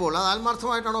എന്ന് പറയുമ്പോൾ അത്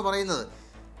ആത്മാർത്ഥമായിട്ടാണോ പറയുന്നത്?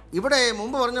 ഇവിടെ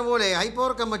മുമ്പ് പറഞ്ഞ പോലെ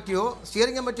ഹൈപ്പവർ കമ്മിറ്റിയോ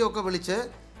സ്റ്റിയറിംഗ് കമ്മിറ്റിയോ ഒക്കെ വിളിച്ച്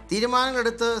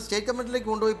തീരുമാനങ്ങളെടുത്ത് സ്റ്റേറ്റ് കമ്മിറ്റിയിലേക്ക്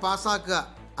കൊണ്ടുപോയി പാസ്സാക്കുക.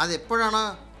 അതെപ്പോഴാണ്?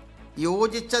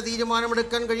 യോജിച്ച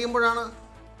തീരുമാനമെടുക്കാൻ കഴിയുമ്പോഴാണ്.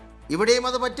 ഇവിടെയും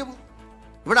അത് പറ്റും.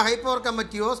 ഇവിടെ ഹൈപ്പവർ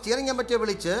കമ്മിറ്റിയോ സ്റ്റിയറിംഗ് കമ്മിറ്റിയോ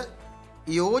വിളിച്ച്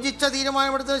യോജിച്ച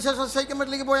തീരുമാനമെടുത്തതിന് ശേഷം സ്റ്റേറ്റ്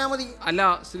കമ്മിറ്റിയിലേക്ക് പോയാൽ മതി. അല്ല,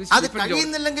 അത്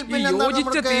കഴിയുന്നില്ലെങ്കിൽ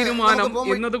യോജിച്ച തീരുമാനം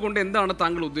എന്നതുകൊണ്ട് എന്താണ്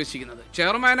താങ്കൾ ഉദ്ദേശിക്കുന്നത്?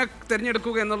 ചെയർമാനെ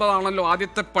തെരഞ്ഞെടുക്കുക എന്നുള്ളതാണല്ലോ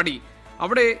ആദ്യത്തെ പടി.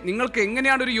 അവിടെ നിങ്ങൾക്ക്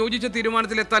എങ്ങനെയാണ് ഒരു യോജിച്ച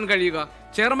തീരുമാനത്തിൽ എത്താൻ കഴിയുക?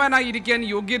 ചെയർമാനായി ഇരിക്കാൻ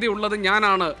യോഗ്യതയുള്ളത്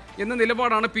ഞാനാണ് എന്ന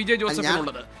നിലപാടാണ് പി ജെ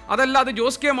ജോസഫിനുള്ളത്, അതല്ലാതെ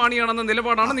ജോസ് കെ മാണിയാണെന്ന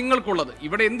നിലപാടാണ് നിങ്ങൾക്കുള്ളത്.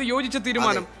 ഇവിടെ എന്ത് യോജിച്ച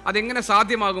തീരുമാനം? അതെങ്ങനെ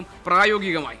സാധ്യമാകും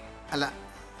പ്രായോഗികമായി?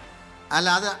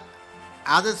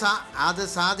 അത്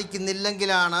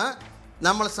സാധിക്കുന്നില്ലെങ്കിലാണ്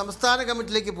നമ്മൾ സംസ്ഥാന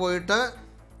കമ്മിറ്റിയിലേക്ക് പോയിട്ട്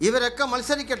ഇവരൊക്കെ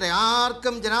മത്സരിക്കട്ടെ.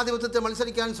 ആർക്കും ജനാധിപത്യത്തെ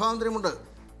മത്സരിക്കാൻ സ്വാതന്ത്ര്യമുണ്ട്.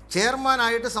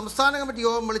 ചെയർമാനായിട്ട് സംസ്ഥാന കമ്മിറ്റി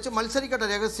യോഗം വിളിച്ച് മത്സരിക്കട്ടെ.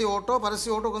 രഹസ്യ വോട്ടോ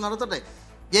പരസ്യ വോട്ടോ ഒക്കെ നടത്തട്ടെ.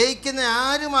 ജയിക്കുന്ന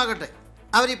ആരുമാകട്ടെ,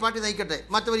 അവർ ഈ പാർട്ടി നയിക്കട്ടെ,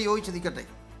 മറ്റവർ യോജിച്ച് നിൽക്കട്ടെ.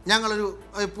 ഞങ്ങളൊരു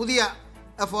പുതിയ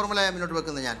ഫോർമുല മുന്നോട്ട്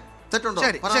വെക്കുന്നത്. ഞാൻ തെറ്റുണ്ടോ?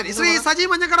 ശ്രീ സജി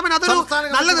മഞ്ഞക്കടമ്പൻ, അതൊരു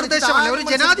നല്ല നിർദ്ദേശമല്ല. ഒരു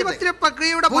ജനാധിപത്യ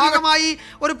പ്രക്രിയയുടെ ഭാഗമായി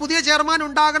ഒരു പുതിയ ചെയർമാൻ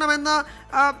ഉണ്ടാകണമെന്ന്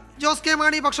ജോസ് കെ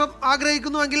മാണി പക്ഷം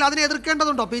ആഗ്രഹിക്കുന്നുവെങ്കിൽ അതിനെ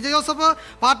എതിർക്കേണ്ടതുണ്ടോ? പി ജെ ജോസഫ്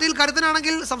പാർട്ടിയിൽ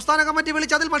കരുത്തനാണെങ്കിൽ സംസ്ഥാന കമ്മിറ്റി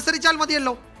വിളിച്ച് അതിൽ മത്സരിച്ചാൽ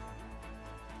മതിയല്ലോ.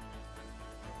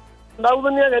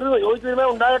 യോജിച്ച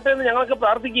തീരുമാനം ഉണ്ടാകട്ടെ എന്ന് ഞങ്ങൾക്ക്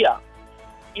പ്രാർത്ഥിക്കുക.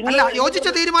 അല്ല, യോജിച്ച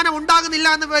തീരുമാനം ഉണ്ടാകുന്നില്ല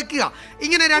എന്ന് വെക്കുക.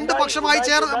 ഇങ്ങനെ രണ്ട് പക്ഷമായി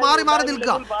മാറി മാറി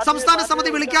നിൽക്കുക. സംസ്ഥാന സമിതി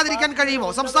വിളിക്കാതിരിക്കാൻ കഴിയുമോ?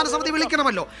 സംസ്ഥാന സമിതി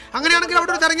വിളിക്കണമല്ലോ. അങ്ങനെയാണെങ്കിൽ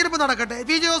അവിടെ ഒരു തെരഞ്ഞെടുപ്പ് നടക്കട്ടെ.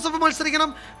 P J Joseph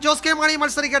മത്സരിക്കണം, Jose K Mani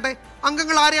മത്സരിക്കട്ടെ.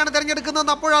 അംഗങ്ങൾ ആരെയാണ്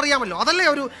തെരഞ്ഞെടുക്കുന്നതെന്ന് അപ്പോഴറിയാമല്ലോ. അതല്ലേ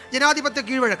ഒരു ജനാധിപത്യ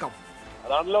കീഴ്വഴക്കം?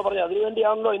 അതാണല്ലോ പറഞ്ഞത്.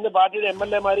 അതിനുവേണ്ടിയാണല്ലോ ഇന്ന് പാർട്ടിയുടെ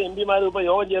MLA-മാരും MP-മാരും ഇപ്പൊ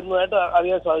യോഗം ചേരുന്നതായിട്ട്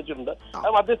അറിയാൻ സാധിച്ചിട്ടുണ്ട്.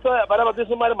 പല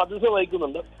മധ്യസ്ഥന്മാരും മധ്യസ്ഥ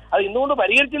വഹിക്കുന്നുണ്ട്. അത് ഇന്നുകൊണ്ട്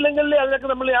പരിഹരിച്ചില്ലെങ്കിൽ അതിനൊക്കെ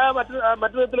നമ്മൾ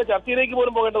മറ്റു വിധത്തിലെ ചർച്ചയിലേക്ക്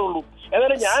പോലും പോകേണ്ടതുള്ളൂ.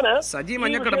 ഏതായാലും സജി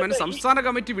മഞ്ഞക്കടമ്പൻ, സംസ്ഥാന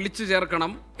കമ്മിറ്റി വിളിച്ചു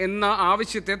ചേർക്കണം എന്ന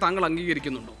ആവശ്യത്തെ താങ്കൾ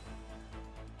അംഗീകരിക്കുന്നുണ്ടോ?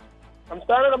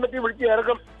 സംസ്ഥാന കമ്മിറ്റി വിളിച്ചു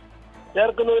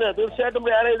ചേർക്കുന്നതിന്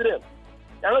തീർച്ചയായിട്ടും ആരെതിര്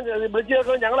ഞങ്ങൾ വിളിച്ചു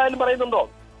ചേർക്കുന്നത് ഞങ്ങളായാലും പറയുന്നുണ്ടോ?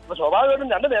 അപ്പൊ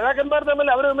സ്വാഭാവികമായിട്ടും രണ്ട് നേതാക്കന്മാർ തമ്മിൽ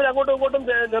അവർ തമ്മിൽ അങ്ങോട്ടും ഇങ്ങോട്ടും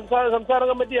സംസ്ഥാന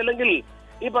കമ്മിറ്റി അല്ലെങ്കിൽ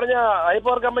ഈ പറഞ്ഞ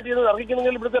ഹൈപ്പവർ കമ്മിറ്റി എന്ന്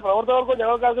തർക്കിക്കുന്നെങ്കിൽ ഇവിടുത്തെ പ്രവർത്തകർക്കോ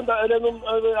ഞങ്ങൾക്കാർക്കും അതിലൊന്നും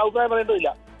അഭിപ്രായം പറയേണ്ടതില്ല.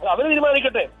 അത് അവർ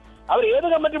തീരുമാനിക്കട്ടെ. അവർ ഏത്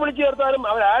കമ്മിറ്റി വിളിച്ചു ചേർത്താലും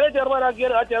അവർ ആരെ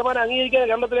ചെയർമാനാക്കിയാലും ആ ചെയർമാനെ അംഗീകരിക്കാൻ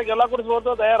കേരള കോൺഗ്രസ്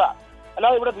പ്രവർത്തകർ തയ്യാറാണ്.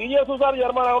 അല്ലാതെ ഇവിടെ പി ജെ ജോസഫ് സാർ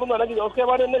ചെയർമാനാകണമെന്നോ അല്ലെങ്കിൽ ജോസ് കെ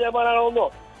മാണി തന്നെ ചെയർമാനാകണമെന്നോ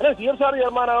അല്ലെങ്കിൽ CM സാർ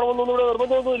ചെയർമാനാകണമെന്നോ ഇവിടെ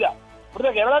നിർബന്ധമൊന്നുമില്ല.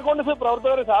 ഇവിടുത്തെ കേരള കോൺഗ്രസ്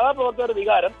പ്രവർത്തകർ സാധാരണ പ്രവർത്തകരുടെ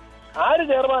വികാരം ആര്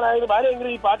ചെയർമാനായാലും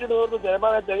ആരെങ്കിലും ഈ പാർട്ടിയുടെ നേതൃത്വം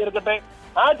ചെയർമാനെ തെരഞ്ഞെടുക്കട്ടെ.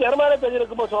 ആ ചെയർമാനെ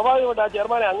തെരഞ്ഞെടുക്കുമ്പോൾ സ്വാഭാവികമായിട്ട് ആ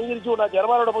ചെയർമാനെ അംഗീകരിച്ചുകൊണ്ട് ആ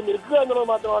ചെയർമാനോടൊപ്പം നിൽക്കുക എന്നുള്ളത്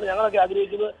മാത്രമാണ് ഞങ്ങളൊക്കെ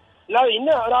ആഗ്രഹിക്കുന്നത്. അല്ലാതെ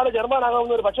ഇന്ന ഒരാൾ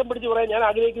ചെയർമാനാകാമെന്ന് ഒരു പക്ഷം പിടിച്ച് പറയാൻ ഞാൻ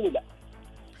ആഗ്രഹിക്കുന്നില്ല.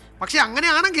 പക്ഷെ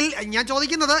അങ്ങനെയാണെങ്കിൽ ഞാൻ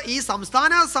ചോദിക്കുന്നത്, ഈ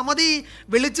സംസ്ഥാന സമിതി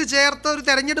വിളിച്ചു ചേർത്ത് ഒരു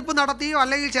തെരഞ്ഞെടുപ്പ് നടത്തിയോ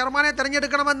അല്ലെങ്കിൽ ചെയർമാനെ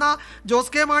തെരഞ്ഞെടുക്കണമെന്ന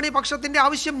ജോസ് കെ മാണി പക്ഷത്തിന്റെ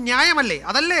ആവശ്യം ന്യായമല്ലേ?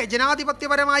 അതല്ലേ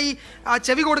ജനാധിപത്യപരമായി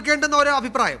ചെവി കൊടുക്കേണ്ടുന്ന ഒരു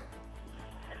അഭിപ്രായം?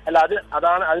 അല്ല,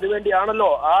 അതാണ് അതിനുവേണ്ടിയാണല്ലോ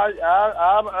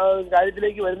ആ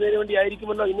കാര്യത്തിലേക്ക് വരുന്നതിന് വേണ്ടി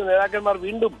ആയിരിക്കുമല്ലോ ഇന്ന് നേതാക്കന്മാർ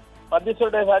വീണ്ടും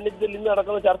മധ്യസ്ഥരുടെ സാന്നിധ്യത്തിൽ ഇന്ന്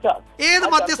നടക്കുന്ന ചർച്ച. ഏത്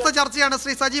മധ്യസ്ഥ ചർച്ചയാണ്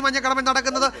ശ്രീ സജി മഞ്ഞക്കടമ്പൻ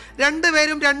നടക്കുന്നത്?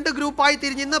 രണ്ടുപേരും രണ്ട് ഗ്രൂപ്പായി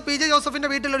തിരിഞ്ഞ് ഇന്ന് പി ജെ ജോസഫിന്റെ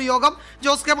വീട്ടിലൊരു യോഗം,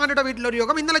 ജോസ് കെ മാണിയുടെ വീട്ടിലൊരു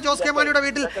യോഗം. ഇന്നലെ ജോസ് കെ മാണിയുടെ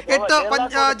വീട്ടിൽ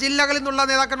 8 ജില്ലകളിൽ നിന്നുള്ള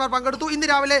നേതാക്കന്മാർ പങ്കെടുത്തു. ഇന്ന്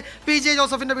രാവിലെ പി ജെ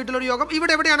ജോസഫിന്റെ വീട്ടിലൊരു യോഗം.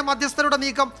 ഇവിടെ എവിടെയാണ് മധ്യസ്ഥരുടെ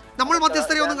നീക്കം? നമ്മൾ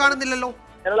മധ്യസ്ഥരെ ഒന്നും കാണുന്നില്ല.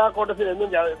 കേരള കോൺഗ്രസിൽ എന്നും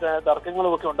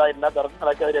തർക്കങ്ങളും ഒക്കെ ഉണ്ടായിട്ടുണ്ട്. ആ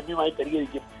തർക്കങ്ങളൊക്കെ അത് രമ്യമായി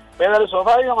പരിഹരിക്കും. ഏതായാലും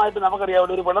സ്വാഭാവികമായിട്ട് നമുക്കറിയാം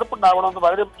ഒരു പിളർപ്പുണ്ടാവണമെന്ന്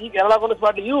പലരും ഈ കേരള കോൺഗ്രസ്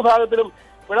പാർട്ടി ഈ വിഭാഗത്തിലും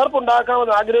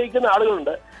പിളർപ്പുണ്ടാക്കണമെന്ന് ആഗ്രഹിക്കുന്ന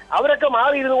ആളുകളുണ്ട്. അവരൊക്കെ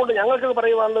മാറിയിരുന്നുകൊണ്ട് ഞങ്ങൾക്ക്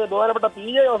പറയുവാനുള്ളത് ബഹുമാനപ്പെട്ട പി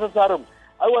ജെ ജോസഫ് സാറും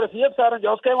അതുപോലെ CM സാറും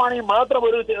ജോസ് കെ മാണിയും മാത്രം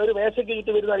ഒരു മേശയ്ക്ക്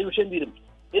ചുറ്റി വരുന്ന ഈ വിഷയം തീരും.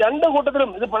 ഈ രണ്ട് കൂട്ടത്തിലും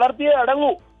ഇത് പിളർത്തിയേ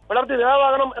അടങ്ങൂ, പിളർത്തി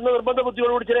നേതാവാകണം എന്ന നിർബന്ധ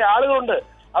ബുദ്ധിയോടുകൂടി ചില ആളുകളുണ്ട്.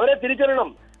 അവരെ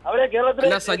തിരിച്ചറിയണം. അവരെ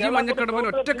കേരളത്തിലെ സജി മഞ്ഞക്കടമ്പൻ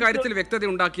ഒറ്റ കാര്യത്തിൽ വ്യക്തത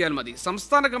ഉണ്ടാക്കിയാൽ മതി.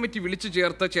 സംസ്ഥാന കമ്മിറ്റി വിളിച്ചു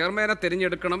ചേർത്ത് ചെയർമാനെ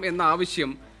തെരഞ്ഞെടുക്കണം എന്ന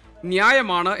ആവശ്യം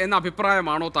ന്യായമാണ് എന്ന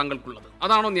അഭിപ്രായമാണോ താങ്കൾക്കുള്ളത്?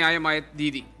 അതാണോ ന്യായമായ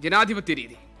രീതി, ജനാധിപത്യ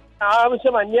രീതി?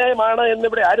 ആവശ്യം അന്യായമാണ്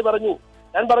എന്നിവിടെ ആര് പറഞ്ഞു?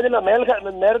 ഞാൻ പറഞ്ഞില്ല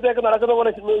നേരത്തെയൊക്കെ നടക്കുന്ന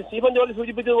പോലെ സ്റ്റീഫൻ ജോർജ്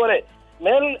സൂചിപ്പിച്ചതുപോലെ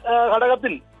മേൽ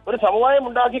ഘടകത്തിൽ ഒരു സമവായം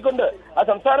ഉണ്ടാക്കിക്കൊണ്ട് ആ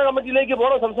സംസ്ഥാന കമ്മിറ്റിയിലേക്ക്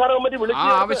പോകണം. സംസ്ഥാന കമ്മിറ്റി വിളിച്ചു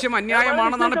ആവശ്യം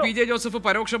അന്യായമാണെന്നാണ് പി ജെ ജോസഫ്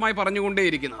പരോക്ഷമായി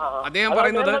പറഞ്ഞുകൊണ്ടേയിരിക്കുന്നത്. അദ്ദേഹം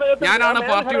പറയുന്നത് ഞാനാണ്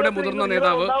പാർട്ടിയുടെ മുതിർന്ന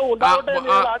നേതാവ്,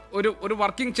 ഒരു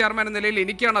വർക്കിംഗ് ചെയർമാൻ എന്ന നിലയിൽ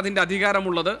എനിക്കാണ് അതിന്റെ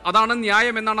അധികാരമുള്ളത്, അതാണ്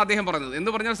ന്യായം എന്നാണ് അദ്ദേഹം പറഞ്ഞത്.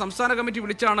 എന്ന് പറഞ്ഞാൽ സംസ്ഥാന കമ്മിറ്റി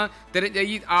വിളിച്ചാണ്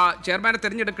ഈ ചെയർമാനെ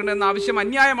തെരഞ്ഞെടുക്കേണ്ടതെന്ന ആവശ്യം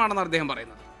അന്യായമാണെന്നാണ് അദ്ദേഹം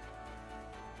പറയുന്നത്.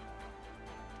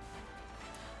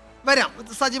 വരാം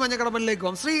സജി മഞ്ഞക്കടമ്പലിലേക്ക്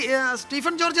പോകാം.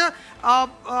 സ്റ്റീഫൻ ജോർജ്,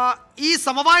 ഈ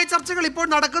സമവായ ചർച്ചകൾ ഇപ്പോൾ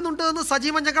നടക്കുന്നുണ്ട് എന്ന് സജി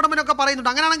മഞ്ഞക്കടമ്പനൊക്കെ പറയുന്നുണ്ട്.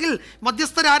 അങ്ങനെയാണെങ്കിൽ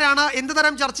മധ്യസ്ഥരാരാണ്? എന്ത്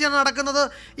തരം ചർച്ചയാണ് നടക്കുന്നത്?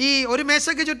 ഈ ഒരു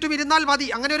മേശയ്ക്ക് ചുറ്റും ഇരുന്നാൽ മതി,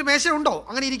 അങ്ങനെ ഒരു മേശ ഉണ്ടോ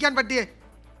അങ്ങനെ ഇരിക്കാൻ പറ്റിയേ?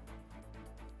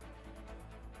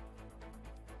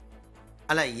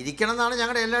 അല്ല, ഇരിക്കണം എന്നാണ്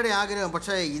ഞങ്ങളുടെ എല്ലാവരുടെയും ആഗ്രഹം.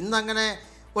 പക്ഷേ ഇന്നങ്ങനെ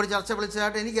ഒരു ചർച്ച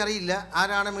വിളിച്ചതായിട്ട് എനിക്കറിയില്ല.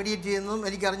 ആരാണ് മീഡിയേറ്റ് ചെയ്യുന്നതും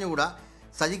എനിക്കറിഞ്ഞുകൂടാ.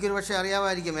 സജിക്കൊരു പക്ഷേ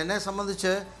അറിയാമായിരിക്കും. എന്നെ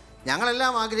സംബന്ധിച്ച്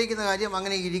ഞങ്ങളെല്ലാം ആഗ്രഹിക്കുന്ന കാര്യം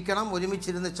അങ്ങനെ ഇരിക്കണം,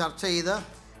 ഒരുമിച്ചിരുന്ന് ചർച്ച ചെയ്ത്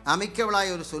അമിക്കബിളായ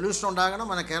ഒരു സൊല്യൂഷൻ ഉണ്ടാകണം.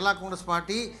 അങ്ങനെ കേരള കോൺഗ്രസ്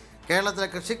പാർട്ടി കേരളത്തിലെ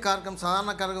കൃഷിക്കാർക്കും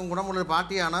സാധാരണക്കാർക്കും ഗുണമുള്ളൊരു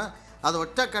പാർട്ടിയാണ്. അത്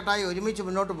ഒറ്റക്കെട്ടായി ഒരുമിച്ച്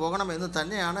മുന്നോട്ട് പോകണം എന്ന്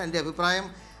തന്നെയാണ് എൻ്റെ അഭിപ്രായം.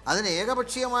 അതിന്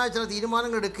ഏകപക്ഷീയമായ ചില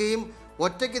തീരുമാനങ്ങൾ എടുക്കുകയും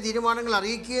ഒറ്റയ്ക്ക് തീരുമാനങ്ങൾ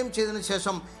അറിയിക്കുകയും ചെയ്തതിന്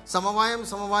ശേഷം സമവായം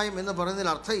എന്ന്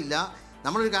പറയുന്നതിൽ അർത്ഥമില്ല.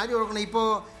 നമ്മളൊരു കാര്യം ഓർക്കണം. ഇപ്പോൾ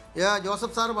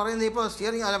ജോസഫ് സാർ പറയുന്നത് ഇപ്പോൾ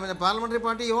പാർലമെൻ്ററി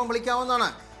പാർട്ടി യോഗം വിളിക്കാവുന്നതാണ്.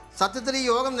 സത്യത്തിൽ ഈ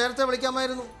യോഗം നേരത്തെ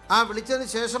വിളിക്കാമായിരുന്നു. ആ വിളിച്ചതിന്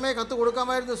ശേഷമേ കത്ത്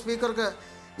കൊടുക്കാമായിരുന്നു സ്പീക്കർക്ക്.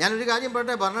 ഞാനൊരു കാര്യം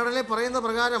പറയട്ടെ, ഭരണഘടനയിൽ പറയുന്ന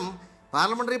പ്രകാരം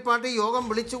പാർലമെൻ്ററി പാർട്ടി യോഗം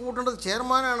വിളിച്ചു കൂട്ടേണ്ടത്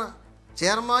ചെയർമാനാണ്.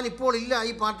 ചെയർമാൻ ഇപ്പോൾ ഇല്ല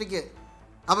ഈ പാർട്ടിക്ക്.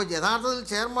 അപ്പോൾ യഥാർത്ഥത്തിൽ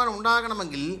ചെയർമാൻ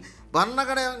ഉണ്ടാകണമെങ്കിൽ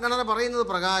ഭരണഘടന പറയുന്നത്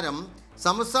പ്രകാരം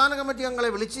സംസ്ഥാന കമ്മിറ്റി അംഗങ്ങളെ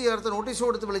വിളിച്ചു ചേർത്ത് നോട്ടീസ്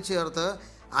കൊടുത്ത് വിളിച്ചു ചേർത്ത്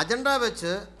അജണ്ട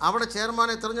വെച്ച് അവിടെ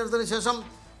ചെയർമാനെ തിരഞ്ഞെടുത്തതിന് ശേഷം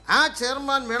ആ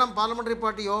ചെയർമാൻ വേണം പാർലമെൻ്ററി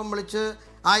പാർട്ടി യോഗം വിളിച്ച്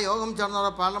ആ യോഗം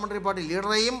ചേർന്ന പാർലമെൻ്ററി പാർട്ടി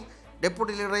ലീഡറെയും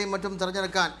ഡെപ്യൂട്ടി ലീഡറെയും മറ്റും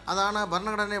തിരഞ്ഞെടുക്കാൻ. അതാണ്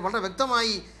ഭരണഘടനയെ വളരെ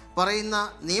വ്യക്തമായി പറയുന്ന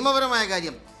നിയമപരമായ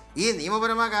കാര്യം. ഈ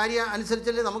നിയമപരമായ കാര്യം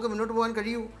അനുസരിച്ചല്ലേ നമുക്ക് മുന്നോട്ട് പോകാൻ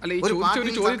കഴിയൂ.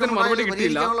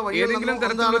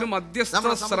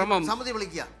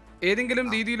 ഏതെങ്കിലും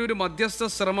രീതിയിലൊരു മധ്യസ്ഥ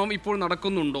ശ്രമം ഇപ്പോൾ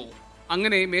നടക്കുന്നുണ്ടോ?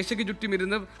 അങ്ങനെ മേശയ്ക്ക് ചുറ്റും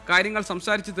ഇരുന്ന് കാര്യങ്ങൾ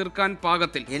സംസാരിച്ച് തീർക്കാൻ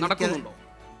പാകത്തിൽ നടക്കുന്നുണ്ടോ?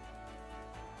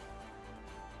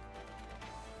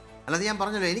 അല്ലാതെ ഞാൻ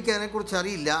പറഞ്ഞല്ലോ, എനിക്കതിനെക്കുറിച്ച്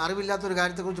അറിയില്ല. അറിവില്ലാത്തൊരു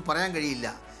കാര്യത്തെക്കുറിച്ച് പറയാൻ കഴിയില്ല.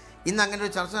 ഇന്ന് അങ്ങനെ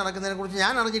ഒരു ചർച്ച നടക്കുന്നതിനെക്കുറിച്ച്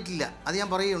ഞാൻ അറിഞ്ഞിട്ടില്ല. അത് ഞാൻ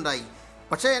പറയുകയുണ്ടായി.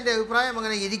 പക്ഷേ എൻ്റെ അഭിപ്രായം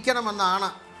അങ്ങനെ ഇരിക്കണമെന്നാണ്.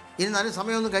 ഇരുന്നാലും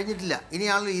സമയമൊന്നും കഴിഞ്ഞിട്ടില്ല. ഇനി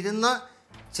ആളുകൾ ഇരുന്ന്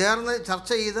ചേർന്ന് ചർച്ച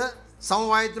ചെയ്ത്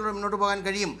സമവായത്തിലൂടെ മുന്നോട്ട് പോകാൻ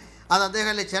കഴിയും. അത്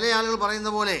അദ്ദേഹമല്ലേ ചില ആളുകൾ പറയുന്ന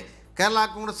പോലെ കേരള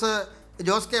കോൺഗ്രസ്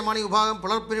ജോസ് കെ മാണി വിഭാഗം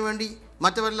പിളർപ്പിന് വേണ്ടി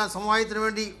മറ്റവരെല്ലാം സമവായത്തിന്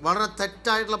വേണ്ടി വളരെ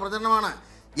തെറ്റായിട്ടുള്ള പ്രചരണമാണ്.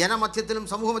 ജനമധ്യത്തിലും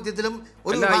സമൂഹമധ്യത്തിലും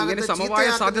ഒരു സമവായ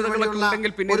സാധ്യതകളൊക്കെ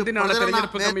ഉണ്ടെങ്കിൽ പിന്നെ എന്തിനാണ്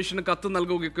തെരഞ്ഞെടുപ്പ് കമ്മീഷന് കത്ത്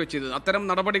നൽകുകയൊക്കെ ചെയ്തത്? അത്തരം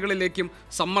നടപടികളിലേക്കും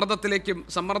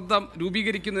സമ്മർദ്ദം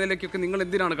രൂപീകരിക്കുന്നതിലേക്കൊക്കെ നിങ്ങൾ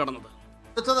എന്തിനാണ് കടന്നത്?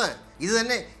 ഇത്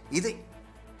തന്നെ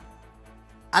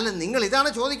അല്ല, നിങ്ങൾ ഇതാണ്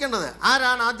ചോദിക്കേണ്ടത്.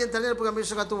 ആരാണ് ആദ്യം തെരഞ്ഞെടുപ്പ്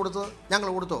കമ്മീഷൻ കത്ത് കൊടുത്തത്? ഞങ്ങൾ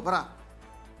കൊടുത്തോ? പറ.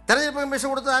 തെരഞ്ഞെടുപ്പ് കമ്മീഷൻ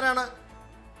കൊടുത്തത് ആരാണ്?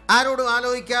 ആരോടും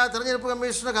ആലോചിക്കാതെ തെരഞ്ഞെടുപ്പ്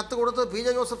കമ്മീഷന് കത്ത് കൊടുത്തത് പി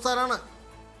ജെ ജോസഫ് സാറാണ്.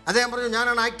 അദ്ദേഹം പറഞ്ഞു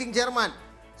ഞാനാണ് ആക്ടിംഗ് ചെയർമാൻ.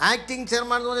 ആക്ടിംഗ്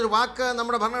ചെയർമാൻ എന്ന് പറഞ്ഞൊരു വാക്ക്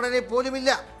നമ്മുടെ ഭരണഘടനയിൽ പോലുമില്ല.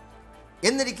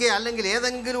 എന്നിരിക്കെ അല്ലെങ്കിൽ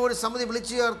ഏതെങ്കിലും ഒരു സമിതി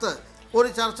വിളിച്ചു ചേർത്ത് ഒരു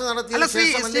ചർച്ച നടത്തി.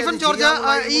 സ്റ്റീഫൻ ജോർജ്,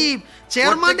 ഈ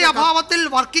ചെയർമാന്റെ അഭാവത്തിൽ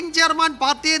വർക്കിംഗ് ചെയർമാൻ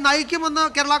പാർട്ടിയെ നയിക്കുമെന്ന്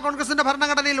കേരള കോൺഗ്രസിന്റെ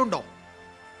ഭരണഘടനയിലുണ്ടോ?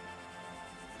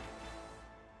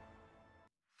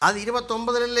 അത്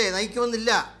 29-ലല്ലേ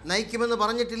നയിക്കുമെന്നില്ല, നയിക്കുമെന്ന്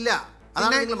പറഞ്ഞിട്ടില്ല.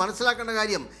 അതാണ് നിങ്ങൾ മനസ്സിലാക്കേണ്ട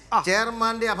കാര്യം.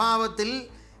 ചെയർമാന്റെ അഭാവത്തിൽ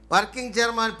വർക്കിംഗ്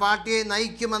ചെയർമാൻ പാർട്ടിയെ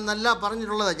നയിക്കുമെന്നല്ല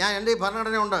പറഞ്ഞിട്ടുള്ളത്. ഞാൻ എൻ്റെ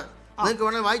ഭരണഘടന ഉണ്ട്, നിങ്ങൾക്ക്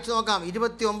വേണമെങ്കിൽ വായിച്ചു നോക്കാം.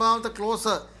 29ാമത്തെ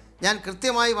ക്ലോസ് ഞാൻ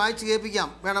കൃത്യമായി വായിച്ച് കേൾപ്പിക്കാം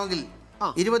വേണമെങ്കിൽ.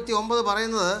 29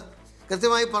 പറയുന്നത്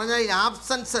കൃത്യമായി പറഞ്ഞാൽ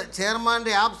ആബ്സെൻസ്,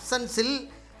 ചെയർമാൻ്റെ ആബ്സെൻസിൽ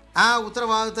ആ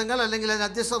ഉത്തരവാദിത്തങ്ങൾ അല്ലെങ്കിൽ അതിന്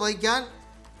അധ്യക്ഷത വഹിക്കാൻ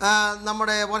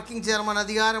നമ്മുടെ വർക്കിംഗ് ചെയർമാൻ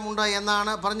അധികാരമുണ്ട്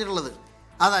എന്നാണ് പറഞ്ഞിട്ടുള്ളത്.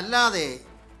 അതല്ലാതെ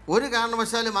ഒരു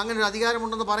കാരണവശാലും അങ്ങനെ ഒരു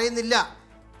അധികാരമുണ്ടെന്ന് പറയുന്നില്ല.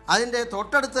 അതിൻ്റെ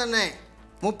തൊട്ടടുത്ത് തന്നെ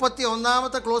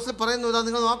 31ാമത്തെ ക്ലോസിൽ പറയുന്നു, ഇതാ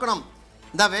നിങ്ങൾ നോക്കണം.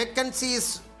 The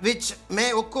vacancies which may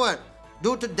occur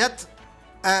due to death,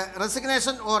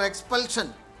 resignation or expulsion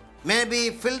may be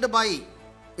filled by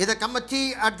the committee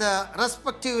at the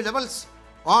respective levels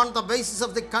on the basis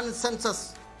of the consensus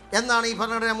എന്നാണ് ഈ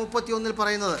ഭരണഘടന 31-ൽ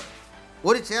പറയുന്നത്.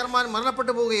 ഒരു ചെയർമാൻ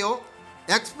മരണപ്പെട്ടു പോവുകയോ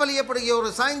എക്സ്പെൽ ചെയ്യപ്പെടുകയോ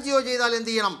റിസൈൻ ചെയ്യുകയോ ചെയ്താൽ എന്ത്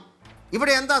ചെയ്യണം?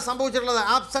 ഇവിടെ എന്താ സംഭവിച്ചിട്ടുള്ളത്?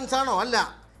 ആബ്സെൻസ് ആണോ? അല്ല,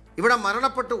 ഇവിടെ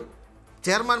മരണപ്പെട്ടു,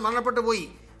 ചെയർമാൻ മരണപ്പെട്ടു പോയി.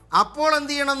 അപ്പോൾ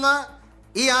എന്ത് ചെയ്യണമെന്ന്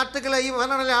ഈ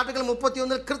ഭരണഘടനയിലെ ആർട്ടിക്കിൾ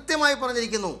 31-ൽ കൃത്യമായി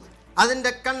പറഞ്ഞിരിക്കുന്നു.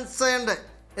 അതിൻ്റെ കൺസേൺഡ്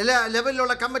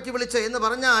ലെവലിലുള്ള കമ്മിറ്റി വിളിച്ച് എന്ന്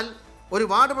പറഞ്ഞാൽ ഒരു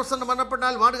വാർഡ് പ്രസിഡന്റ്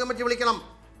മരണപ്പെട്ടാൽ വാർഡ് കമ്മിറ്റി വിളിക്കണം,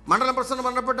 മണ്ഡലം പ്രസിഡന്റ്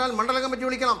മരണപ്പെട്ടാൽ മണ്ഡല കമ്മിറ്റി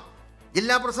വിളിക്കണം,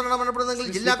 ജില്ലാ പ്രസിഡന്റ് മരണപ്പെടുന്നെങ്കിൽ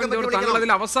ജില്ലാ കമ്മിറ്റി വിളിക്കണം.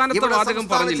 അതിൽ അവസാനത്തെ വാചകം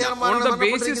പറഞ്ഞില്ല, on the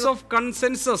basis of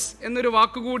consensus എന്നൊരു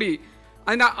വാക്കുകൂടി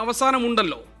അതിന്റെ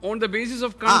അവസാനമുണ്ടല്ലോ. On the basis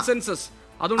of consensus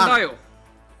അതുണ്ടായോ?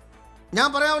 ഞാൻ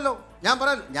പറയാമല്ലോ.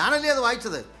 ഞാനല്ലേ അത്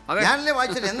വായിച്ചത്.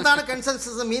 എന്താണ്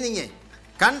കൺസെൻസസ് മീനിങ്?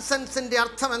 കൺസെൻസിന്റെ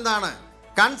അർത്ഥം എന്താണ്?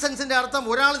 കൺസെൻസിന്റെ അർത്ഥം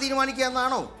ഒരാൾ തീരുമാനിക്കുക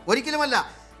എന്നാണോ? ഒരിക്കലുമല്ല.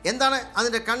 എന്താണ്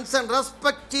അതിന്റെ കൺസേൺ?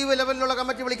 റെസ്പെക്റ്റീവ് ലെവലിലുള്ള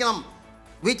കമ്മിറ്റി വിളിക്കണം.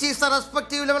 Which is the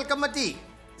respective level committee?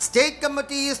 State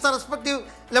committee is the respective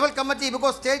level committee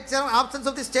because absence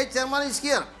of the state chairman is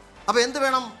here. അപ്പോൾ എന്ത്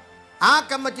വേണം? ആ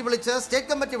കമ്മിറ്റി വിളിച്ച്, സ്റ്റേറ്റ്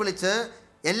കമ്മിറ്റി വിളിച്ച്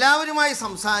എല്ലാവരുമായി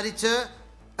സംസാരിച്ച്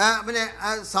പിന്നെ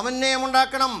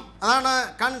സമന്വയമുണ്ടാക്കണം. അതാണ്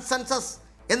കൺസെൻസസ്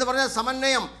എന്ന് പറഞ്ഞാൽ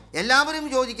സമന്വയം. എല്ലാവരും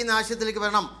യോജിക്കുന്ന ആശയത്തിലേക്ക്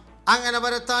വരണം. അങ്ങനെ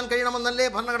വരുത്താൻ കഴിയണമെന്നല്ലേ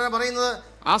ഭരണഘടന പറയുന്നത്.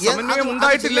 ആ സമന്വയം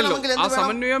ഉണ്ടായിട്ടില്ലല്ലോ. ആ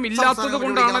സമന്വയം ഇല്ലാത്തത്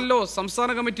കൊണ്ടാണല്ലോ സംസ്ഥാന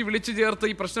കമ്മിറ്റി വിളിച്ചു ചേർത്ത്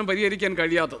ഈ പ്രശ്നം പരിഹരിക്കാൻ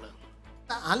കഴിയാത്തത്.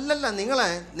 അല്ലല്ല, നിങ്ങൾ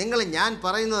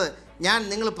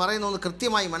പറയുന്നത്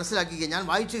കൃത്യമായി മനസ്സിലാക്കിക്കുക. ഞാൻ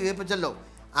വായിച്ചു കേൾപ്പിച്ചല്ലോ.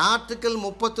 ആർട്ടിക്കിൾ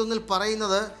 31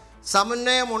 പറയുന്നത്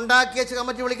സമന്വയം ഉണ്ടാക്കിയ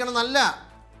കമ്മിറ്റി വിളിക്കണം എന്നല്ല.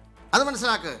 അത്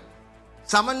മനസ്സിലാക്ക്.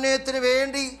 സമന്വയത്തിന്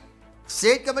വേണ്ടി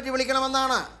സ്റ്റേറ്റ് കമ്മിറ്റി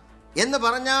വിളിക്കണമെന്നാണ്. എന്ന്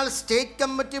പറഞ്ഞാൽ സ്റ്റേറ്റ്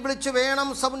കമ്മിറ്റി വിളിച്ച് വേണം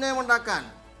സമന്വയം ഉണ്ടാക്കാൻ.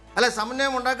 അല്ല,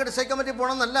 സമന്വയം ഉണ്ടാക്കിയിട്ട് സ്റ്റേറ്റ് കമ്മിറ്റി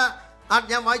പോകണമെന്നല്ല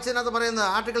ഞാൻ വായിച്ചതിനകത്ത് പറയുന്നത്.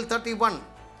 ആർട്ടിക്കിൾ 31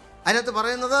 അതിനകത്ത്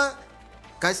പറയുന്നത്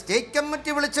സ്റ്റേറ്റ്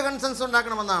കമ്മിറ്റി വിളിച്ച് കൺസെൻസ്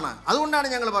ഉണ്ടാക്കണമെന്നാണ്. അതുകൊണ്ടാണ്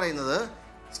ഞങ്ങൾ പറയുന്നത്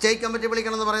സ്റ്റേറ്റ് കമ്മിറ്റി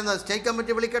വിളിക്കണം എന്ന് പറയുന്നത്. സ്റ്റേറ്റ്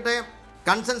കമ്മിറ്റി വിളിക്കട്ടെ,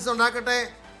 കൺസെൻസ് ഉണ്ടാക്കട്ടെ.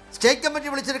 സ്റ്റേറ്റ് കമ്മിറ്റി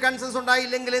വിളിച്ചിട്ട് കൺസെൻസ്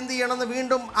ഉണ്ടായില്ലെങ്കിൽ എന്ത് ചെയ്യണമെന്ന്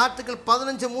വീണ്ടും ആർട്ടിക്കിൾ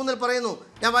 15(3) പറയുന്നു.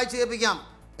 ഞാൻ വായിച്ചു കേൾപ്പിക്കാം.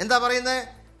 എന്താ പറയുന്നത്?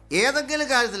 ഏതെങ്കിലും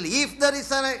കാര്യത്തിൽ if there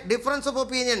is A difference of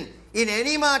opinion in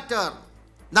any matter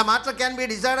the matter can be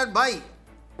decided by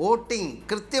voting.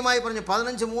 കൃത്യമായി പറഞ്ഞു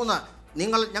 15(3).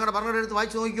 നിങ്ങൾ ഞങ്ങളുടെ ഭരണഘടന എടുത്ത്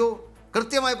വായിച്ചു നോക്കിയോ.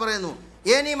 കൃത്യമായി പറയുന്നു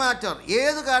എനി മാറ്റർ,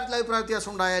 ഏത് കാര്യത്തിൽ അഭിപ്രായ വ്യത്യാസം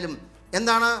ഉണ്ടായാലും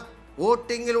എന്താണ്?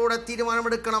 വോട്ടിങ്ങിലൂടെ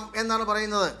തീരുമാനമെടുക്കണം എന്നാണ്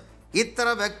പറയുന്നത്. ഇത്ര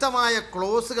വ്യക്തമായ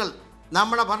ക്ലോസുകൾ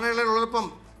നമ്മുടെ ഭരണഘടനയിലുള്ളപ്പം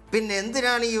പിന്നെ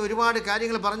എന്തിനാണ് ഈ ഒരുപാട്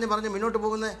കാര്യങ്ങൾ പറഞ്ഞ് മുന്നോട്ട്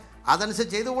പോകുന്നത്?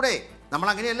 അതനുസരിച്ച് ചെയ്തുകൂടെ? നമ്മൾ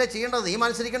അങ്ങനെയല്ലേ ചെയ്യേണ്ടത്. നിയമം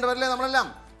അനുസരിക്കേണ്ടവരല്ലേ നമ്മളെല്ലാം.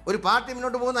 ഒരു പാർട്ടി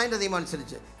മുന്നോട്ട് പോകുന്ന അതിൻ്റെ നിയമം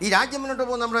അനുസരിച്ച്, ഈ രാജ്യം മുന്നോട്ട്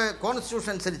പോകുന്ന നമ്മുടെ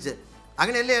കോൺസ്റ്റിറ്റ്യൂഷൻ അനുസരിച്ച്.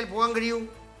 അങ്ങനെയല്ലേ പോകാൻ കഴിയൂ?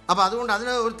 അപ്പൊ അതുകൊണ്ട്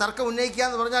അതിന് ഒരു തർക്കം ഉന്നയിക്കുക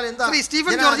എന്ന് പറഞ്ഞാൽ എന്താ?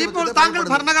 സ്റ്റീഫൻ ജോർജ്, ഇപ്പോൾ താങ്കൾ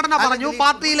ഭരണഘടന പറഞ്ഞു,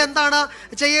 പാർട്ടിയിൽ എന്താണ്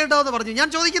ചെയ്യേണ്ടതെന്ന് പറഞ്ഞു. ഞാൻ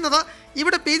ചോദിക്കുന്നത്,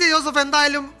 ഇവിടെ പി.ജെ. ജോസഫ്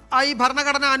എന്തായാലും ഈ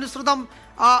ഭരണഘടന അനുസൃതം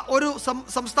ഒരു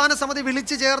സംസ്ഥാന സമിതി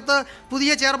വിളിച്ചു ചേർത്ത്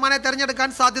പുതിയ ചെയർമാനെ തെരഞ്ഞെടുക്കാൻ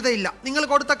സാധ്യതയില്ല. നിങ്ങൾ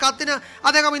കൊടുത്ത കത്തിന്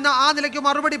അദ്ദേഹം ഇന്ന് ആ നിലയ്ക്ക്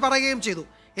മറുപടി പറയുകയും ചെയ്തു.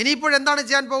 ഇനിയിപ്പോഴെന്താണ്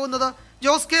ചെയ്യാൻ പോകുന്നത്?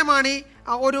 ജോസ് കെ മാണി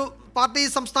ഒരു പാർട്ടി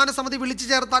സംസ്ഥാന സമിതി വിളിച്ചു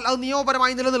ചേർത്താൽ അത്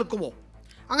നിയമപരമായി നിലനിൽക്കുമോ?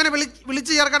 അങ്ങനെ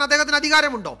വിളിച്ചു ചേർക്കാൻ അദ്ദേഹത്തിന്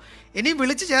അധികാരമുണ്ടോ? ഇനി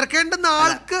വിളിച്ചു ചേർക്കേണ്ടുന്ന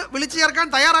ആൾക്ക് വിളിച്ചു ചേർക്കാൻ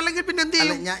തയ്യാറല്ലെങ്കിൽ പിന്നെ എന്ത്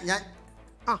ചെയ്യും?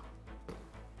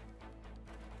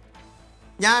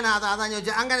 ഞാൻ അതാ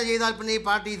ചോദിച്ചത്. അങ്ങനെ ചെയ്താൽ പിന്നെ ഈ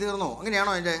പാർട്ടി തീർന്നോ?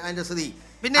 അങ്ങനെയാണോ അതിന്റെ സ്ഥിതി?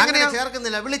 പിന്നെ അങ്ങനെ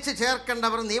ചേർക്കുന്നില്ല, വിളിച്ച്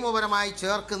ചേർക്കേണ്ടവർ നിയമപരമായി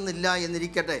ചേർക്കുന്നില്ല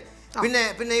എന്നിരിക്കട്ടെ.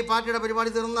 പിന്നെ ഈ പാർട്ടിയുടെ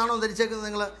പരിപാടി തീർന്നാണോ ധരിച്ചേക്കുന്നത്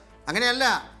നിങ്ങൾ? അങ്ങനെയല്ല.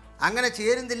 അങ്ങനെ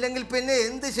ചേരുന്നില്ലെങ്കിൽ പിന്നെ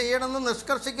എന്ത് ചെയ്യണമെന്ന്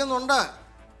നിഷ്കർഷിക്കുന്നുണ്ട്.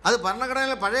 അത്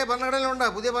ഭരണഘടനയിൽ, പഴയ ഭരണഘടനയിലുണ്ട്.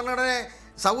 പുതിയ ഭരണഘടനയെ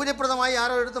സൗകര്യപ്രദമായി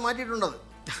ആരോ എടുത്ത് മാറ്റിയിട്ടുണ്ട്.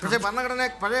 പക്ഷേ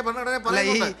പഴയ ഭരണഘടന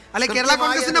കേരള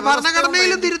കോൺഗ്രസിന്റെ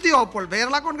ഭരണഘടനയിലും തിരുത്തിയോ? അപ്പോൾ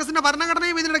കേരള കോൺഗ്രസിന്റെ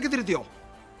ഭരണഘടനയും ഇതിനിടയ്ക്ക് തിരുത്തിയോ?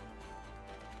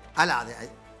 അല്ല,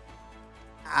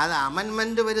 അത്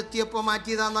അമെൻമെന്റ് വരുത്തിയപ്പോൾ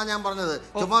മാറ്റിയതാണെന്നാണ് ഞാൻ പറഞ്ഞത്.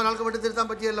 ചുമ്മാ ഒരാൾക്ക് വേണ്ടി തിരുത്താൻ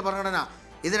പറ്റിയല്ലോ ഭരണഘടന.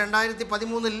 ഇത്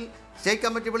 2013 സ്റ്റേറ്റ്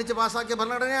കമ്മിറ്റി വിളിച്ച് പാസ്സാക്കിയ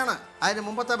ഭരണഘടനയാണ്. അതിന്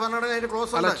മുമ്പത്തെ ഭരണഘടന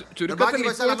ക്ലോസ്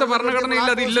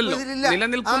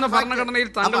നിലനിൽക്കുന്ന ഭരണഘടനയിൽ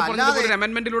താങ്കൾ പറഞ്ഞതുപോലെ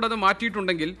അമെൻമെന്റിലൂടെ അത്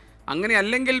മാറ്റിയിട്ടുണ്ടെങ്കിൽ, അങ്ങനെ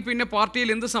അല്ലെങ്കിൽ പിന്നെ പാർട്ടിയിൽ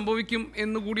എന്ത് സംഭവിക്കും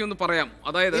എന്ന് കൂടി ഒന്ന് പറയാം.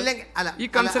 അതായത് ഈ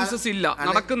കൺസെൻസസ് ഇല്ല,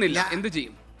 നടക്കുന്നില്ല, എന്ത്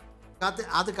ചെയ്യും?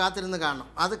 അത് കാത്തിരുന്ന് കാണണം.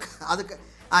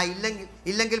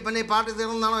 ഇല്ലെങ്കിൽ പിന്നെ പാർട്ടി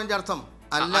തീർന്നാണോ എന്റെ അർത്ഥം?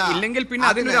 അല്ല, ഇല്ലെങ്കിൽ പിന്നെ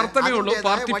അതിനൊരു അർത്ഥമേ ഉള്ളൂ,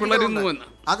 പാർട്ടി പിളരുന്നു എന്ന്.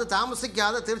 അത്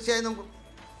താമസിക്കാതെ തീർച്ചയായും നമുക്ക്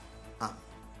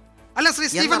അല്ല. ശ്രീ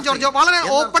സ്റ്റീഫൻ ജോർജ്, വളരെ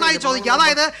ഓപ്പണായി ചോദിക്കുക.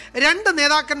 അതായത് രണ്ട്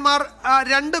നേതാക്കന്മാർ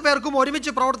രണ്ടു പേർക്കും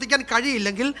ഒരുമിച്ച് പ്രവർത്തിക്കാൻ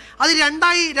കഴിയില്ലെങ്കിൽ അത്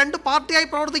രണ്ട് പാർട്ടിയായി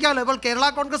പ്രവർത്തിക്കാമല്ലോ. ഇപ്പോൾ കേരള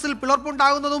കോൺഗ്രസിൽ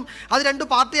പിളർപ്പുണ്ടാകുന്നതും അത് രണ്ട്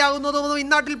പാർട്ടിയാകുന്നതും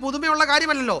ഇന്നാട്ടിൽ പുതുമയുള്ള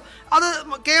കാര്യമല്ലല്ലോ. അത്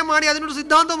കെ മാണി അതിനൊരു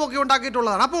സിദ്ധാന്തമൊക്കെ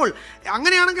ഉണ്ടാക്കിയിട്ടുള്ളതാണ്. അപ്പോൾ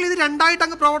അങ്ങനെയാണെങ്കിൽ ഇത് രണ്ടായിട്ട്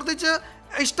അങ്ങ് പ്രവർത്തിച്ച്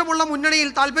ഇഷ്ടമുള്ള മുന്നണിയിൽ,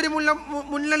 താല്പര്യമുള്ള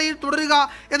മുന്നണിയിൽ തുടരുക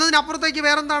എന്നതിനപ്പുറത്തേക്ക്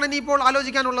വേറെന്താണ് ഇനിയിപ്പോൾ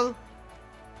ആലോചിക്കാനുള്ളത്?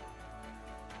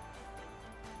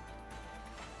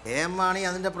 മാണി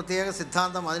അതിൻ്റെ പ്രത്യേക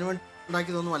സിദ്ധാന്തം അതിനുവേണ്ടി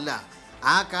ഉണ്ടാക്കിയതൊന്നുമല്ല.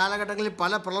 ആ കാലഘട്ടങ്ങളിൽ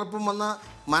പല പിളർപ്പും വന്ന്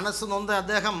മനസ്സ് നൊന്ത്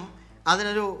അദ്ദേഹം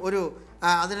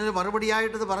അതിനൊരു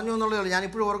മറുപടിയായിട്ടത് പറഞ്ഞു എന്നുള്ളതേ ഉള്ളൂ.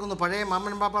 ഞാനിപ്പോഴും ഓർക്കുന്നു, പഴയ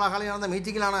മാമ്മൻ പാപ്പാള ഹാളിൽ നടന്ന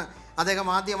മീറ്റിങ്ങിലാണ് അദ്ദേഹം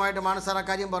ആദ്യമായിട്ട് മാനസാർ ആ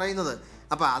കാര്യം പറയുന്നത്.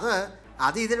 അപ്പോൾ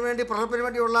അത് ഇതിനു വേണ്ടി പിളർപ്പിന്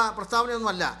വേണ്ടിയുള്ള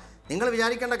പ്രസ്താവനയൊന്നുമല്ല. നിങ്ങൾ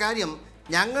വിചാരിക്കേണ്ട കാര്യം,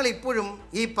 ഞങ്ങളിപ്പോഴും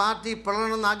ഈ പാർട്ടി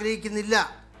പിളരണമെന്ന് ആഗ്രഹിക്കുന്നില്ല.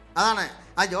 അതാണ്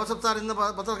ആ ജോസഫ് സാർ ഇന്ന്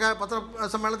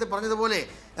പത്രസമ്മേളനത്തിൽ പറഞ്ഞതുപോലെ,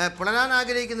 പിളരാൻ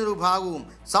ആഗ്രഹിക്കുന്നൊരു വിഭാഗവും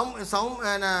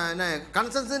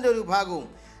കൺസെൻസിൻ്റെ ഒരു വിഭാഗവും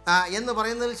എന്ന്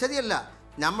പറയുന്നതിൽ ശരിയല്ല.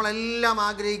 നമ്മളെല്ലാം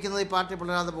ആഗ്രഹിക്കുന്നത് ഈ പാർട്ടി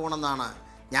പിളരാതെ പോകണമെന്നാണ്.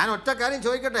 ഞാൻ ഒറ്റ കാര്യം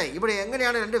ചോദിക്കട്ടെ, ഇവിടെ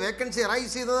എങ്ങനെയാണ് 2 വേക്കൻസി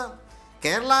റൈസ് ചെയ്തത്?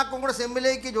 കേരള കോൺഗ്രസ്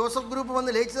എമ്മിലേക്ക് ജോസഫ് ഗ്രൂപ്പ്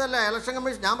വന്ന് ലയിച്ചതല്ല, ഇലക്ഷൻ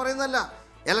കമ്മീഷൻ. ഞാൻ പറയുന്നതല്ല,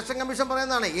 ഇലക്ഷൻ കമ്മീഷൻ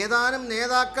പറയുന്നതാണ് ഏതാനും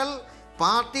നേതാക്കൾ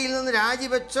പാർട്ടിയിൽ നിന്ന്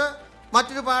രാജിവെച്ച്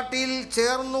മറ്റൊരു പാർട്ടിയിൽ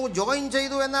ചേർന്നു, ജോയിൻ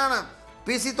ചെയ്തു എന്നാണ്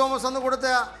PC തോമസ് അന്ന് കൊടുത്ത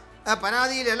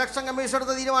പരാതിയിൽ ഇലക്ഷൻ കമ്മീഷൻ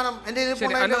എടുത്ത തീരുമാനം.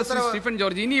 സ്റ്റീഫൻ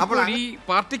ജോർജ്, ഇനിയിപ്പോൾ ഈ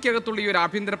പാർട്ടിക്കകത്തുള്ള ഈ ഒരു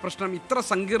ആഭ്യന്തര പ്രശ്നം ഇത്ര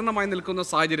സങ്കീർണമായി നിൽക്കുന്ന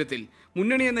സാഹചര്യത്തിൽ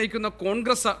മുന്നണിയെ നയിക്കുന്ന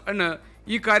കോൺഗ്രസ്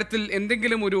ഈ കാര്യത്തിൽ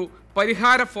എന്തെങ്കിലും ഒരു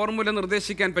പരിഹാര ഫോർമുല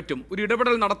നിർദ്ദേശിക്കാൻ പറ്റും, ഒരു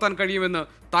ഇടപെടൽ നടത്താൻ കഴിയുമെന്ന്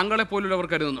താങ്കളെ പോലുള്ളവർ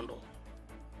കരുതുന്നുണ്ടോ?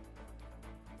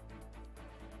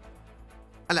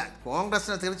 അല്ല,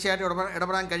 കോൺഗ്രസിന് തീർച്ചയായിട്ടും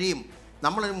ഇടപെടാൻ കഴിയും.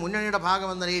 നമ്മളൊരു മുന്നണിയുടെ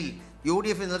ഭാഗമെന്ന നിലയിൽ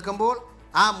UDF നിൽക്കുമ്പോൾ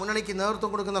ആ മുന്നണിക്ക് നേതൃത്വം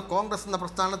കൊടുക്കുന്ന കോൺഗ്രസ് എന്ന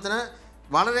പ്രസ്ഥാനത്തിന്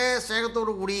വളരെ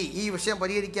സ്നേഹത്തോടു കൂടി ഈ വിഷയം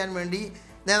പരിഹരിക്കാൻ വേണ്ടി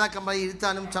നേതാക്കന്മാരെ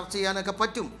ഇരുത്താനും ചർച്ച ചെയ്യാനൊക്കെ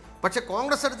പറ്റും. പക്ഷേ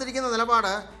കോൺഗ്രസ് എടുത്തിരിക്കുന്ന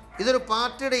നിലപാട് ഇതൊരു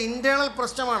പാർട്ടിയുടെ ഇൻറ്റേർണൽ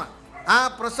പ്രശ്നമാണ്, ആ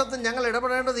പ്രശ്നത്തിൽ ഞങ്ങൾ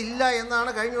ഇടപെടേണ്ടതില്ല എന്നാണ്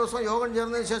കഴിഞ്ഞ ദിവസം യോഗം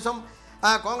ചേർന്നതിന് ശേഷം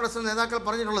കോൺഗ്രസ് നേതാക്കൾ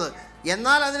പറഞ്ഞിട്ടുള്ളത്.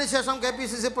 എന്നാൽ അതിനുശേഷം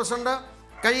KPCC പ്രസിഡന്റ്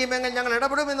കഴിയുമെങ്കിൽ ഞങ്ങൾ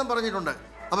ഇടപെടുമെന്നും പറഞ്ഞിട്ടുണ്ട്.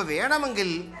 അപ്പോൾ വേണമെങ്കിൽ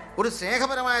ഒരു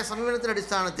സ്നേഹപരമായ സമീപനത്തിന്റെ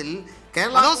അടിസ്ഥാനത്തിൽ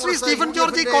സ്റ്റീഫൻ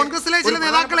ജോർജ്, കോൺഗ്രസിലെ ചില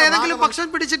നേതാക്കൾ ഏതെങ്കിലും പക്ഷം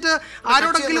പിടിച്ചിട്ട്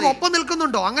ആരോടെങ്കിലും ഒപ്പം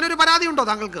നിൽക്കുന്നുണ്ടോ? അങ്ങനെ ഒരു പരാതി ഉണ്ടോ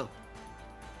താങ്കൾക്ക്?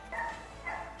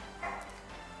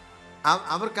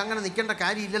 അവർക്ക് അങ്ങനെ നിൽക്കേണ്ട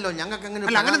കാര്യമില്ലല്ലോ, ഞങ്ങൾക്ക്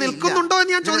അങ്ങനെ നിൽക്കുന്നുണ്ടോ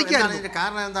എന്ന് ഞാൻ ചോദിക്കുകയാണ്. ഇതിന്റെ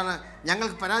കാരണം എന്താണ്?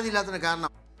 ഞങ്ങൾക്ക് പരാതി ഇല്ലാത്തതിന് കാരണം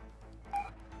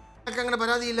ഞങ്ങൾക്ക് അങ്ങനെ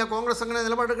പരാതിയില്ല, കോൺഗ്രസ് അങ്ങനെ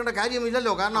നിലപാടെടുക്കേണ്ട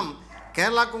കാര്യമില്ലല്ലോ. കാരണം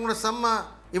കേരള കോൺഗ്രസ്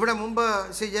ഇവിടെ മുമ്പ്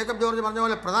ശ്രീ ജേക്കബ് ജോർജ് പറഞ്ഞ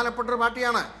പോലെ പ്രധാനപ്പെട്ട ഒരു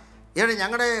പാർട്ടിയാണ്. ഇവിടെ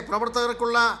ഞങ്ങളുടെ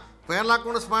പ്രവർത്തകർക്കുള്ള കേരള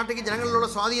കോൺഗ്രസ് പാർട്ടിക്ക് ജനങ്ങളിലുള്ള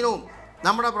സ്വാധീനവും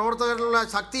നമ്മുടെ പ്രവർത്തകരിലുള്ള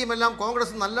ശക്തിയുമെല്ലാം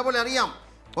കോൺഗ്രസ് നല്ലപോലെ അറിയാം.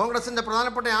 കോൺഗ്രസിന്റെ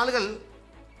പ്രധാനപ്പെട്ട ആളുകൾ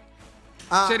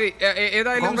ശരി,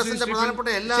 ഏതായാലും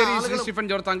സ്റ്റീഫൻ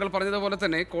ജോർജ് താങ്കൾ പറഞ്ഞതുപോലെ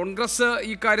തന്നെ കോൺഗ്രസ്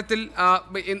ഈ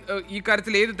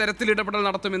കാര്യത്തിൽ ഏത് തരത്തിൽ ഇടപെടൽ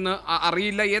നടത്തുമെന്ന്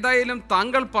അറിയില്ല. ഏതായാലും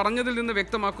താങ്കൾ പറഞ്ഞതിൽ നിന്ന്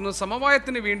വ്യക്തമാക്കുന്നത്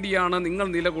സമവായത്തിന് വേണ്ടിയാണ് നിങ്ങൾ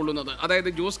നിലകൊള്ളുന്നത്, അതായത്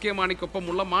ജോസ് കെ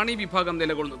മാണിക്കൊപ്പമുള്ള മാണി വിഭാഗം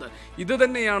നിലകൊള്ളുന്നത്. ഇത്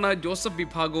തന്നെയാണ് ജോസഫ്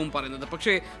വിഭാഗവും പറയുന്നത്.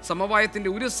 പക്ഷേ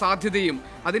സമവായത്തിന്റെ ഒരു സാധ്യതയും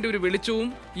അതിന്റെ ഒരു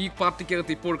വെളിച്ചവും ഈ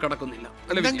പാർട്ടിക്കകത്ത് ഇപ്പോൾ കടക്കുന്നില്ല.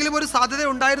 എന്തെങ്കിലും ഒരു സാധ്യത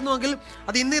ഉണ്ടായിരുന്നുവെങ്കിൽ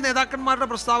അത് ഇന്ന് നേതാക്കന്മാരുടെ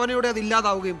പ്രസ്താവനയോടെ അത്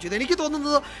ഇല്ലാതാവുകയും ചെയ്തു. എനിക്ക്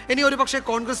തോന്നുന്നത് ഇനി ഒരു പക്ഷേ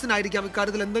കോൺഗ്രസിനായിരിക്കാം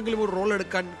ഇക്കാര്യത്തിൽ എന്തെങ്കിലും ഒരു റോൾ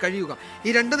എടുക്കാൻ കഴിയുക. ഈ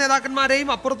രണ്ട് നേതാക്കന്മാരെയും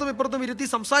അപ്പുറത്തും ഇപ്പുറത്തും ഇരുത്തി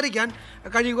സംസാരിക്കാൻ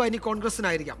കഴിയുക ഇനി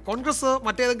കോൺഗ്രസിനായിരിക്കാം. കോൺഗ്രസ്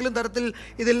മറ്റേതെങ്കിലും തരത്തിൽ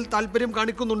ഇതിൽ താല്പര്യം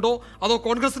കാണിക്കുന്നുണ്ടോ, അതോ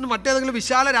കോൺഗ്രസിന് മറ്റേതെങ്കിലും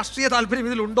വിശാല രാഷ്ട്രീയ താല്പര്യം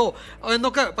ഇതിലുണ്ടോ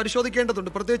എന്നൊക്കെ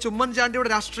പരിശോധിക്കേണ്ടതുണ്ട്. പ്രത്യേകിച്ച്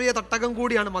ഉമ്മൻചാണ്ടിയുടെ രാഷ്ട്രീയ തട്ടകം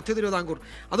കൂടിയാണ് മധ്യ തിരുവിതാംകൂർ.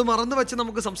 അത് മറന്നു വെച്ച്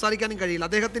നമുക്ക് സംസാരിക്കാനും കഴിയില്ല.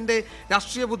 അദ്ദേഹത്തിന്റെ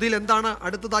രാഷ്ട്രീയ ബുദ്ധിയിൽ എന്താണ്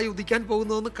അടുത്തതായി ഉദിക്കാൻ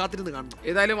പോകുന്നതെന്ന് കാത്തിരുന്ന് കാണണം.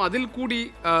 ഏതായാലും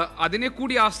അതിനെ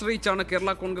കൂടി ആശ്രയിച്ചാണ്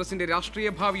കേരള കോൺഗ്രസിന്റെ രാഷ്ട്രീയ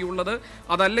ഭാവി ഉള്ളത്.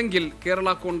 അതല്ലെങ്കിൽ കേരള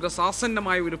കോൺഗ്രസ്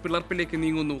ആസന്നമായ ഒരു പിളർപ്പിലേക്ക്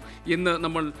നീങ്ങുന്നു എന്ന്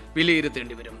നമ്മൾ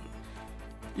വിലയിരുത്തേണ്ടി വരും.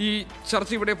 ഈ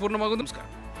ചർച്ച ഇവിടെ പൂർണ്ണമാകുന്നു. നമസ്കാരം.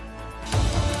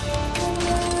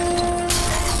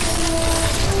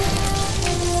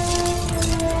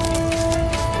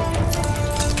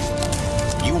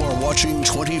 You are watching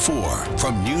 24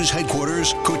 from News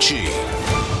Headquarters, Kochi.